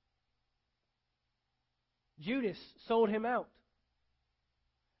 Judas sold him out.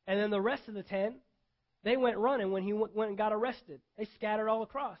 And then the rest of the 10, they went running when he went and got arrested. They scattered all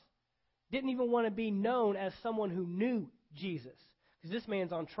across. Didn't even want to be known as someone who knew Jesus. Because this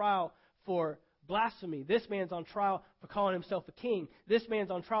man's on trial for blasphemy. This man's on trial for calling himself a king. This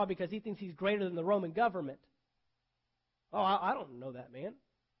man's on trial because he thinks he's greater than the Roman government. Oh, I don't know that man.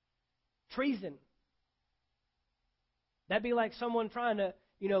 Treason. That'd be like someone trying to,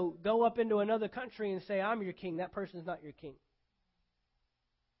 go up into another country and say, I'm your king. That person's not your king.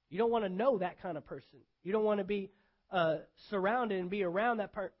 You don't want to know that kind of person. You don't want to be surrounded and be around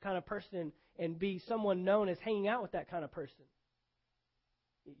that kind of person and be someone known as hanging out with that kind of person.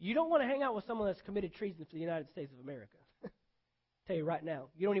 You don't want to hang out with someone that's committed treason for the United States of America. Tell you right now.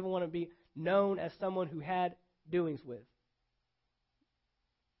 You don't even want to be known as someone who had doings with.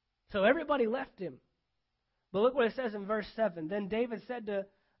 So everybody left him. But look what it says in verse 7. Then David said to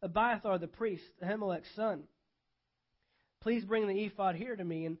Abiathar the priest, Ahimelech's son, please bring the ephod here to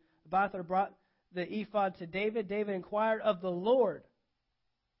me. And Abiathar brought the ephod to David. David inquired of the Lord,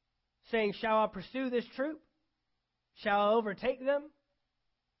 saying, shall I pursue this troop? Shall I overtake them?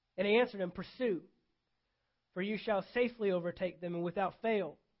 And he answered him, pursue, for you shall safely overtake them, and without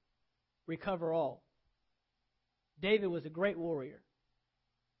fail recover all. David was a great warrior.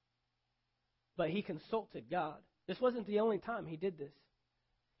 But he consulted God. This wasn't the only time he did this.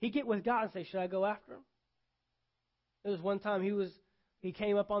 He'd get with God and say, should I go after him? There was one time he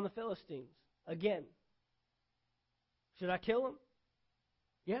came up on the Philistines again. Should I kill him?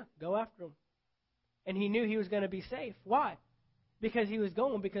 Yeah, go after him. And he knew he was going to be safe. Why? Because he was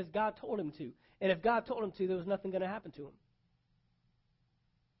going because God told him to. And if God told him to, there was nothing going to happen to him.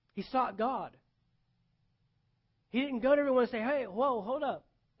 He sought God. He didn't go to everyone and say, hey, whoa, hold up.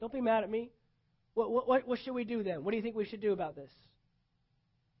 Don't be mad at me. What should we do then? What do you think we should do about this?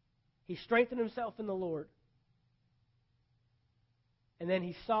 He strengthened himself in the Lord. And then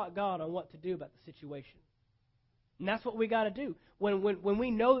he sought God on what to do about the situation. And that's what we got to do. When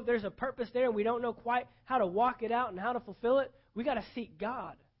we know that there's a purpose there and we don't know quite how to walk it out and how to fulfill it, we got to seek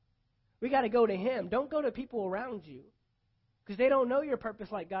God. We got to go to him. Don't go to people around you. Because they don't know your purpose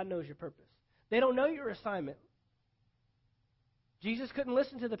like God knows your purpose. They don't know your assignment. Jesus couldn't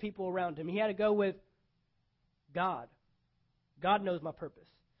listen to the people around him. He had to go with God. God knows my purpose.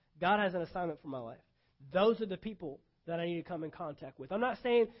 God has an assignment for my life. Those are the people that I need to come in contact with. I'm not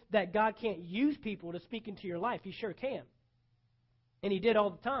saying that God can't use people to speak into your life. He sure can. And he did all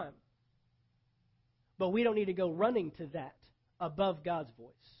the time. But we don't need to go running to that above God's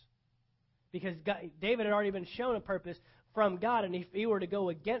voice. Because David had already been shown a purpose from God. And if he were to go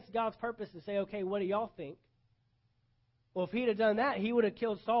against God's purpose and say, okay, what do y'all think? Well, if he'd have done that, he would have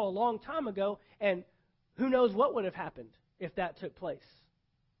killed Saul a long time ago. And who knows what would have happened if that took place.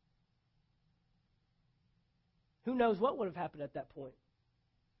 Who knows what would have happened at that point.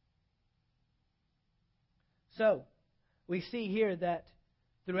 So, we see here that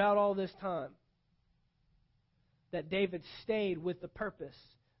throughout all this time, that David stayed with the purpose,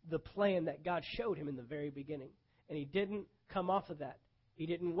 the plan that God showed him in the very beginning. And he didn't come off of that. He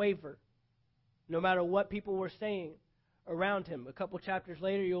didn't waver. No matter what people were saying around him. A couple chapters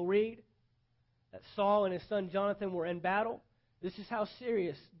later, you'll read that Saul and his son Jonathan were in battle. This is how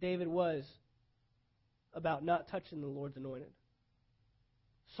serious David was about not touching the Lord's anointed.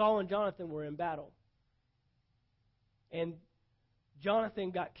 Saul and Jonathan were in battle. And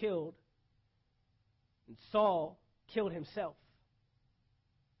Jonathan got killed. And Saul killed himself.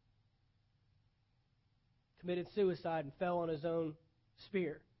 Committed suicide and fell on his own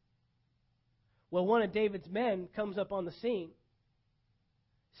spear. Well, one of David's men comes up on the scene,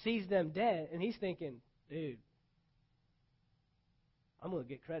 sees them dead, and he's thinking, dude, I'm going to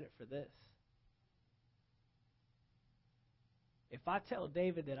get credit for this. If I tell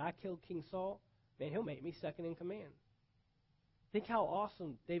David that I killed King Saul, man, he'll make me second in command. Think how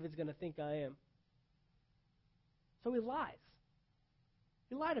awesome David's going to think I am. So he lies.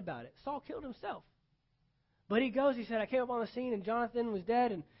 He lied about it. Saul killed himself. But he goes, he said, I came up on the scene and Jonathan was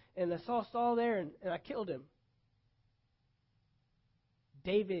dead and I saw Saul there and I killed him.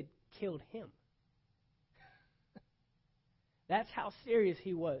 David killed him. That's how serious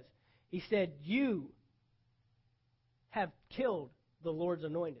he was. He said, you have killed the Lord's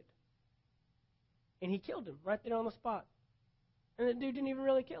anointed. And he killed him right there on the spot. And the dude didn't even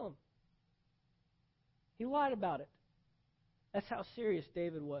really kill him. He lied about it. That's how serious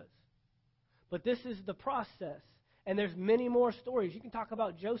David was. But this is the process. And there's many more stories. You can talk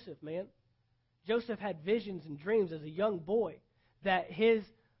about Joseph, man. Joseph had visions and dreams as a young boy that his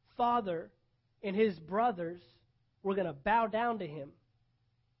father and his brothers were going to bow down to him.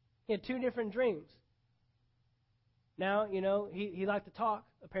 He had two different dreams. Now, he liked to talk,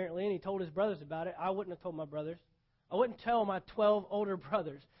 apparently, and he told his brothers about it. I wouldn't have told my brothers. I wouldn't tell my 12 older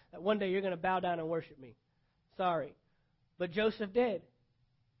brothers that one day you're going to bow down and worship me. Sorry. But Joseph did.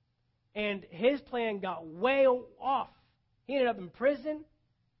 And his plan got way off. He ended up in prison.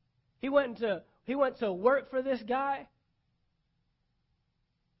 He went to work for this guy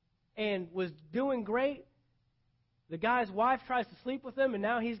and was doing great. The guy's wife tries to sleep with him, and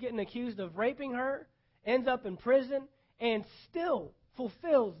now he's getting accused of raping her, ends up in prison, and still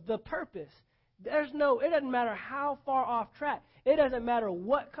fulfills the purpose. It doesn't matter how far off track. It doesn't matter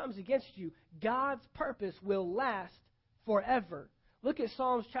what comes against you. God's purpose will last forever. Look at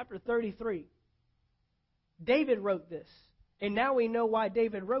Psalms chapter 33. David wrote this, and now we know why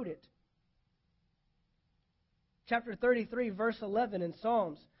David wrote it. Chapter 33, verse 11 in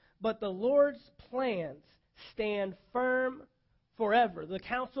Psalms. But the Lord's plans stand firm forever. The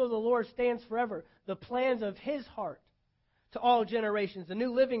counsel of the Lord stands forever. The plans of His heart to all generations. The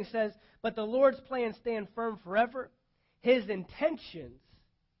New Living says, but the Lord's plans stand firm forever. His intentions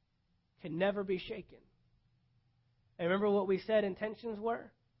can never be shaken. And remember what we said intentions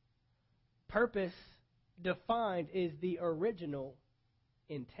were? Purpose defined is the original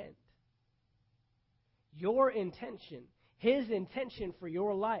intent. Your intention, His intention for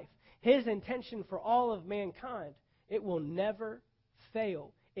your life, His intention for all of mankind, it will never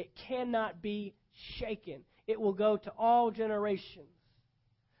fail. It cannot be shaken. It will go to all generations.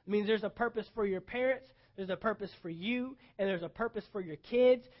 It means there's a purpose for your parents, there's a purpose for you, and there's a purpose for your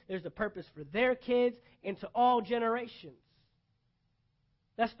kids, there's a purpose for their kids, and to all generations.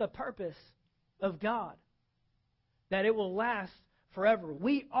 That's the purpose of God, that it will last forever.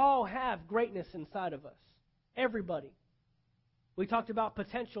 We all have greatness inside of us. Everybody. We talked about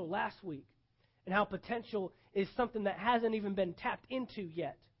potential last week, and how potential is something that hasn't even been tapped into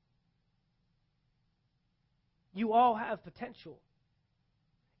yet. You all have potential.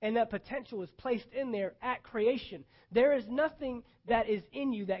 And that potential is placed in there at creation. There is nothing that is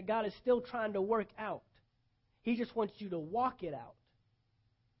in you that God is still trying to work out. He just wants you to walk it out.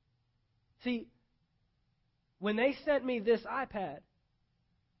 See, when they sent me this iPad,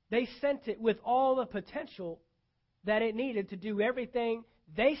 they sent it with all the potential that it needed to do everything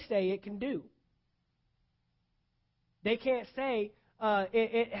they say it can do. They can't say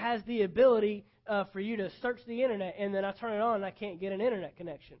it has the ability for you to search the internet and then I turn it on and I can't get an internet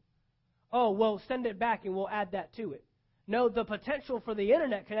connection. Oh, well, send it back and we'll add that to it. No, the potential for the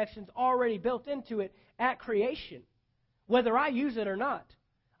internet connection is already built into it at creation, whether I use it or not.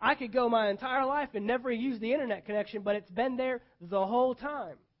 I could go my entire life and never use the internet connection, but it's been there the whole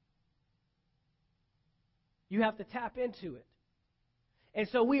time. You have to tap into it. And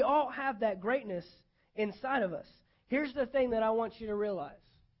so we all have that greatness inside of us. Here's the thing that I want you to realize.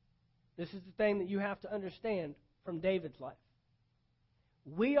 This is the thing that you have to understand from David's life.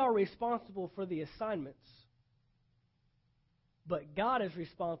 We are responsible for the assignments, but God is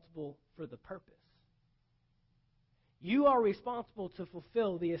responsible for the purpose. You are responsible to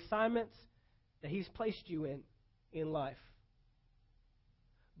fulfill the assignments that He's placed you in life.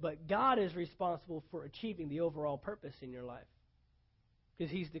 But God is responsible for achieving the overall purpose in your life,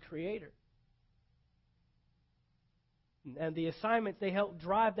 because He's the Creator. And the assignments, they help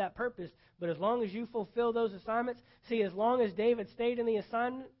drive that purpose. But as long as you fulfill those assignments, see, as long as David stayed in the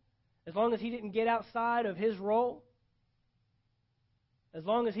assignment, as long as he didn't get outside of his role, as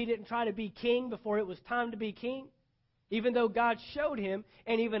long as he didn't try to be king before it was time to be king, even though God showed him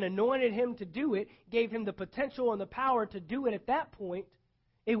and even anointed him to do it, gave him the potential and the power to do it at that point,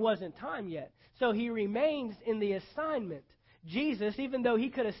 it wasn't time yet. So he remains in the assignment. Jesus, even though He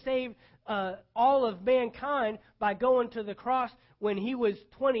could have saved all of mankind by going to the cross when He was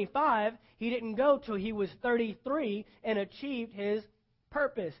 25, He didn't go till He was 33 and achieved His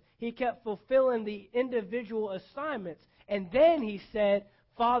purpose. He kept fulfilling the individual assignments. And then He said,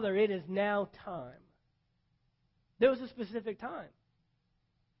 Father, it is now time. There was a specific time.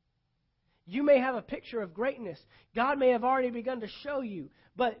 You may have a picture of greatness. God may have already begun to show you.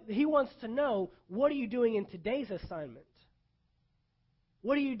 But He wants to know, what are you doing in today's assignment?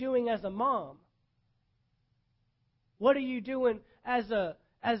 What are you doing as a mom? What are you doing as a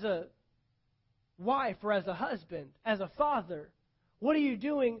wife or as a husband, as a father? What are you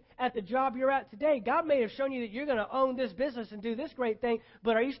doing at the job you're at today? God may have shown you that you're going to own this business and do this great thing,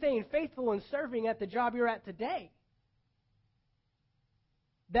 but are you staying faithful and serving at the job you're at today?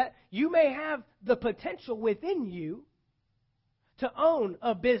 That you may have the potential within you to own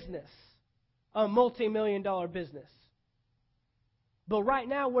a business, a multi-million-dollar business. But right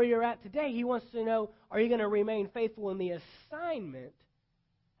now, where you're at today, He wants to know, are you going to remain faithful in the assignment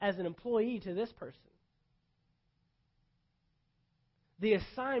as an employee to this person? The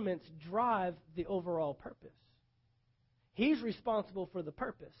assignments drive the overall purpose. He's responsible for the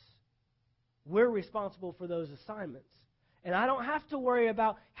purpose. We're responsible for those assignments. And I don't have to worry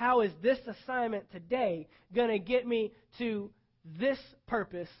about how is this assignment today going to get me to this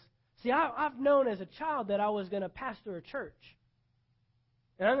purpose. See, I've known as a child that I was going to pastor a church.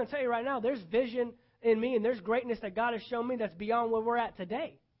 And I'm going to tell you right now, there's vision in me and there's greatness that God has shown me that's beyond where we're at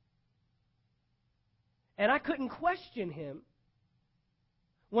today. And I couldn't question Him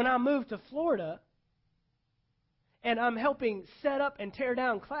when I moved to Florida and I'm helping set up and tear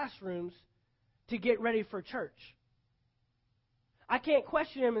down classrooms to get ready for church. I can't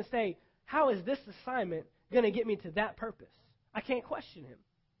question Him and say, how is this assignment going to get me to that purpose? I can't question Him.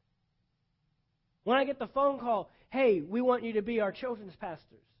 When I get the phone call, hey, we want you to be our children's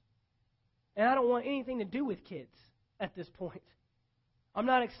pastors. And I don't want anything to do with kids at this point. I'm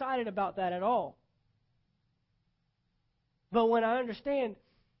not excited about that at all. But when I understand,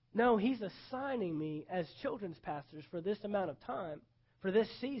 no, He's assigning me as children's pastors for this amount of time, for this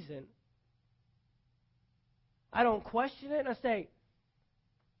season, I don't question it and I say,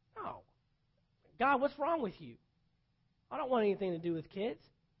 no, God, what's wrong with you? I don't want anything to do with kids.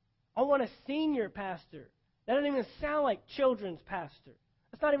 I want a senior pastor. That doesn't even sound like children's pastor.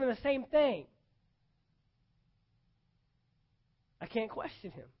 That's not even the same thing. I can't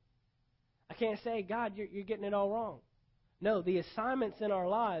question Him. I can't say, God, you're getting it all wrong. No, the assignments in our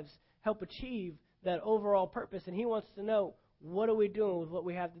lives help achieve that overall purpose. And He wants to know, what are we doing with what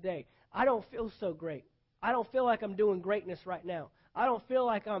we have today? I don't feel so great. I don't feel like I'm doing greatness right now. I don't feel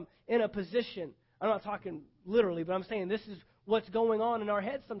like I'm in a position. I'm not talking literally, but I'm saying this is what's going on in our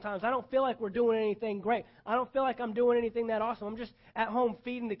heads sometimes. I don't feel like we're doing anything great. I don't feel like I'm doing anything that awesome. I'm just at home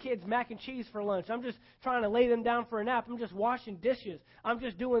feeding the kids mac and cheese for lunch. I'm just trying to lay them down for a nap. I'm just washing dishes. I'm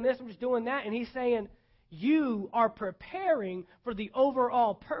just doing this. I'm just doing that. And He's saying, you are preparing for the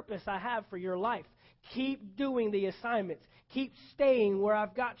overall purpose I have for your life. Keep doing the assignments. Keep staying where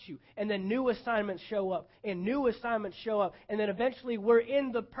I've got you. And then new assignments show up. And new assignments show up. And then eventually we're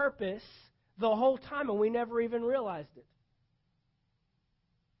in the purpose the whole time and we never even realized it.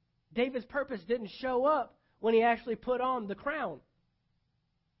 David's purpose didn't show up when he actually put on the crown.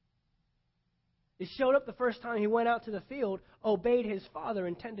 It showed up the first time he went out to the field, obeyed his father,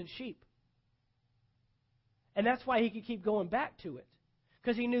 and tended sheep. And that's why he could keep going back to it.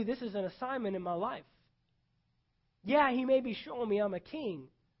 Because he knew this is an assignment in my life. Yeah, he may be showing me I'm a king,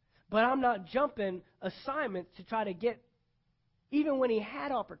 but I'm not jumping assignments to try to get, even when he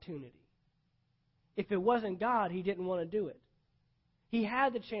had opportunity. If it wasn't God, he didn't want to do it. He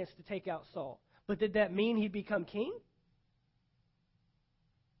had the chance to take out Saul, but did that mean he'd become king?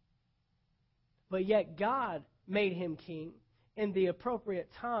 But yet God made him king in the appropriate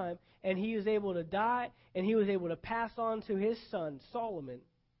time, and he was able to die, and he was able to pass on to his son, Solomon,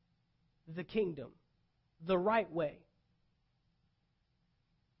 the kingdom, the right way.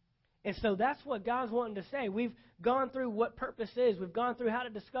 And so that's what God's wanting to say. We've gone through what purpose is. We've gone through how to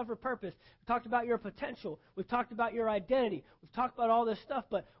discover purpose. We've talked about your potential. We've talked about your identity. We've talked about all this stuff.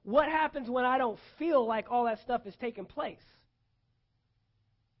 But what happens when I don't feel like all that stuff is taking place?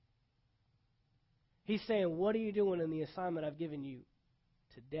 He's saying, what are you doing in the assignment I've given you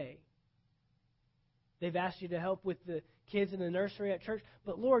today? They've asked you to help with the kids in the nursery at church.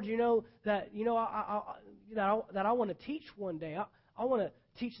 But Lord, I want to teach one day. I want to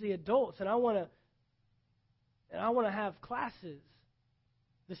teach the adults, and I want to have classes.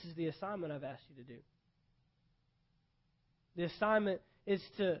 This is the assignment I've asked you to do. The assignment is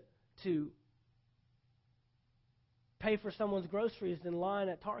to pay for someone's groceries in line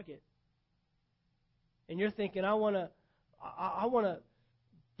at Target. And you're thinking, I want to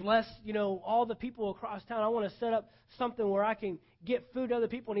bless, all the people across town. I want to set up something where I can get food to other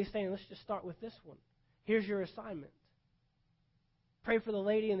people. And he's saying, let's just start with this one. Here's your assignment. Pray for the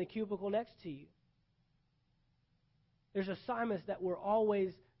lady in the cubicle next to you. There's assignments that we're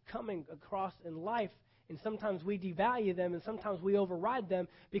always coming across in life, and sometimes we devalue them, and sometimes we override them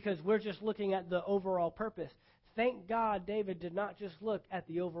because we're just looking at the overall purpose. Thank God David did not just look at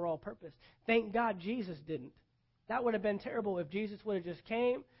the overall purpose. Thank God Jesus didn't. That would have been terrible if Jesus would have just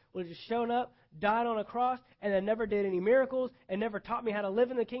came, would have just shown up, died on a cross, and then never did any miracles, and never taught me how to live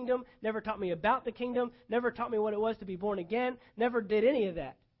in the kingdom, never taught me about the kingdom, never taught me what it was to be born again, never did any of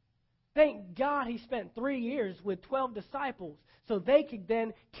that. Thank God he spent 3 years with 12 disciples so they could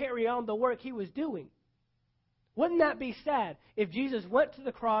then carry on the work he was doing. Wouldn't that be sad if Jesus went to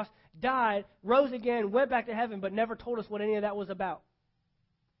the cross, died, rose again, went back to heaven, but never told us what any of that was about?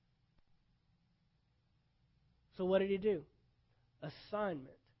 So what did he do?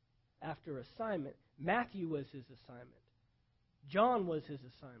 Assignment after assignment. Matthew was his assignment. John was his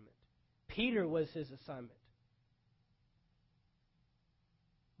assignment. Peter was his assignment.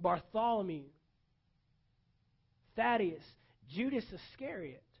 Bartholomew, Thaddeus, Judas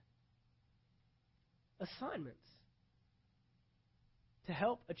Iscariot. Assignments to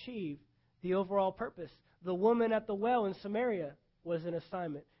help achieve the overall purpose. The woman at the well in Samaria was an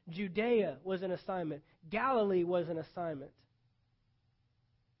assignment. Judea was an assignment. Galilee was an assignment.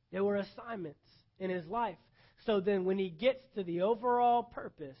 There were assignments in his life. So then when he gets to the overall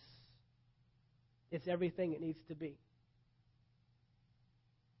purpose, it's everything it needs to be.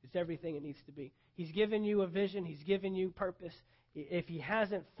 It's everything it needs to be. He's given you a vision. He's given you purpose. If he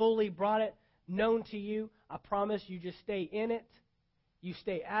hasn't fully brought it known to you, I promise you just stay in it. You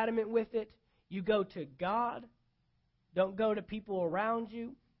stay adamant with it. You go to God. Don't go to people around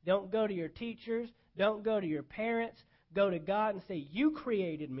you. Don't go to your teachers. Don't go to your parents. Go to God and say, you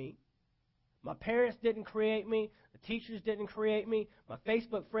created me. My parents didn't create me. The teachers didn't create me. My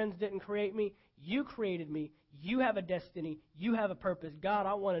Facebook friends didn't create me. You created me. You have a destiny. You have a purpose. God,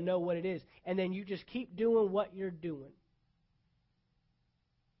 I want to know what it is. And then you just keep doing what you're doing.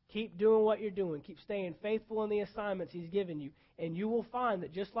 Keep doing what you're doing. Keep staying faithful in the assignments he's given you. And you will find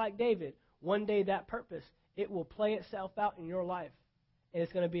that just like David, one day that purpose, it will play itself out in your life. And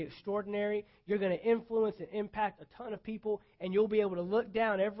it's going to be extraordinary. You're going to influence and impact a ton of people, and you'll be able to look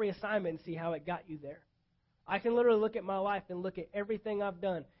down every assignment and see how it got you there. I can literally look at my life and look at everything I've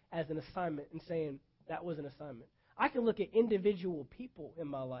done as an assignment and saying that was an assignment. I can look at individual people in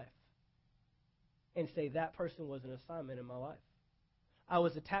my life and say that person was an assignment in my life. I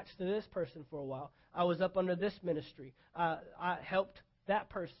was attached to this person for a while. I was up under this ministry. I helped that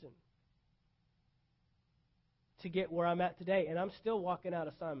person to get where I'm at today. And I'm still walking out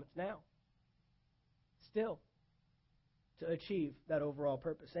assignments now. Still. To achieve that overall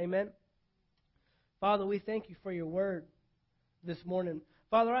purpose. Amen? Father, we thank you for your word this morning.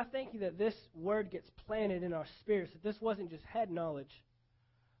 Father, I thank you that this word gets planted in our spirits, that this wasn't just head knowledge.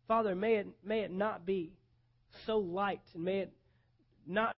 Father, may it not be so light, and may it not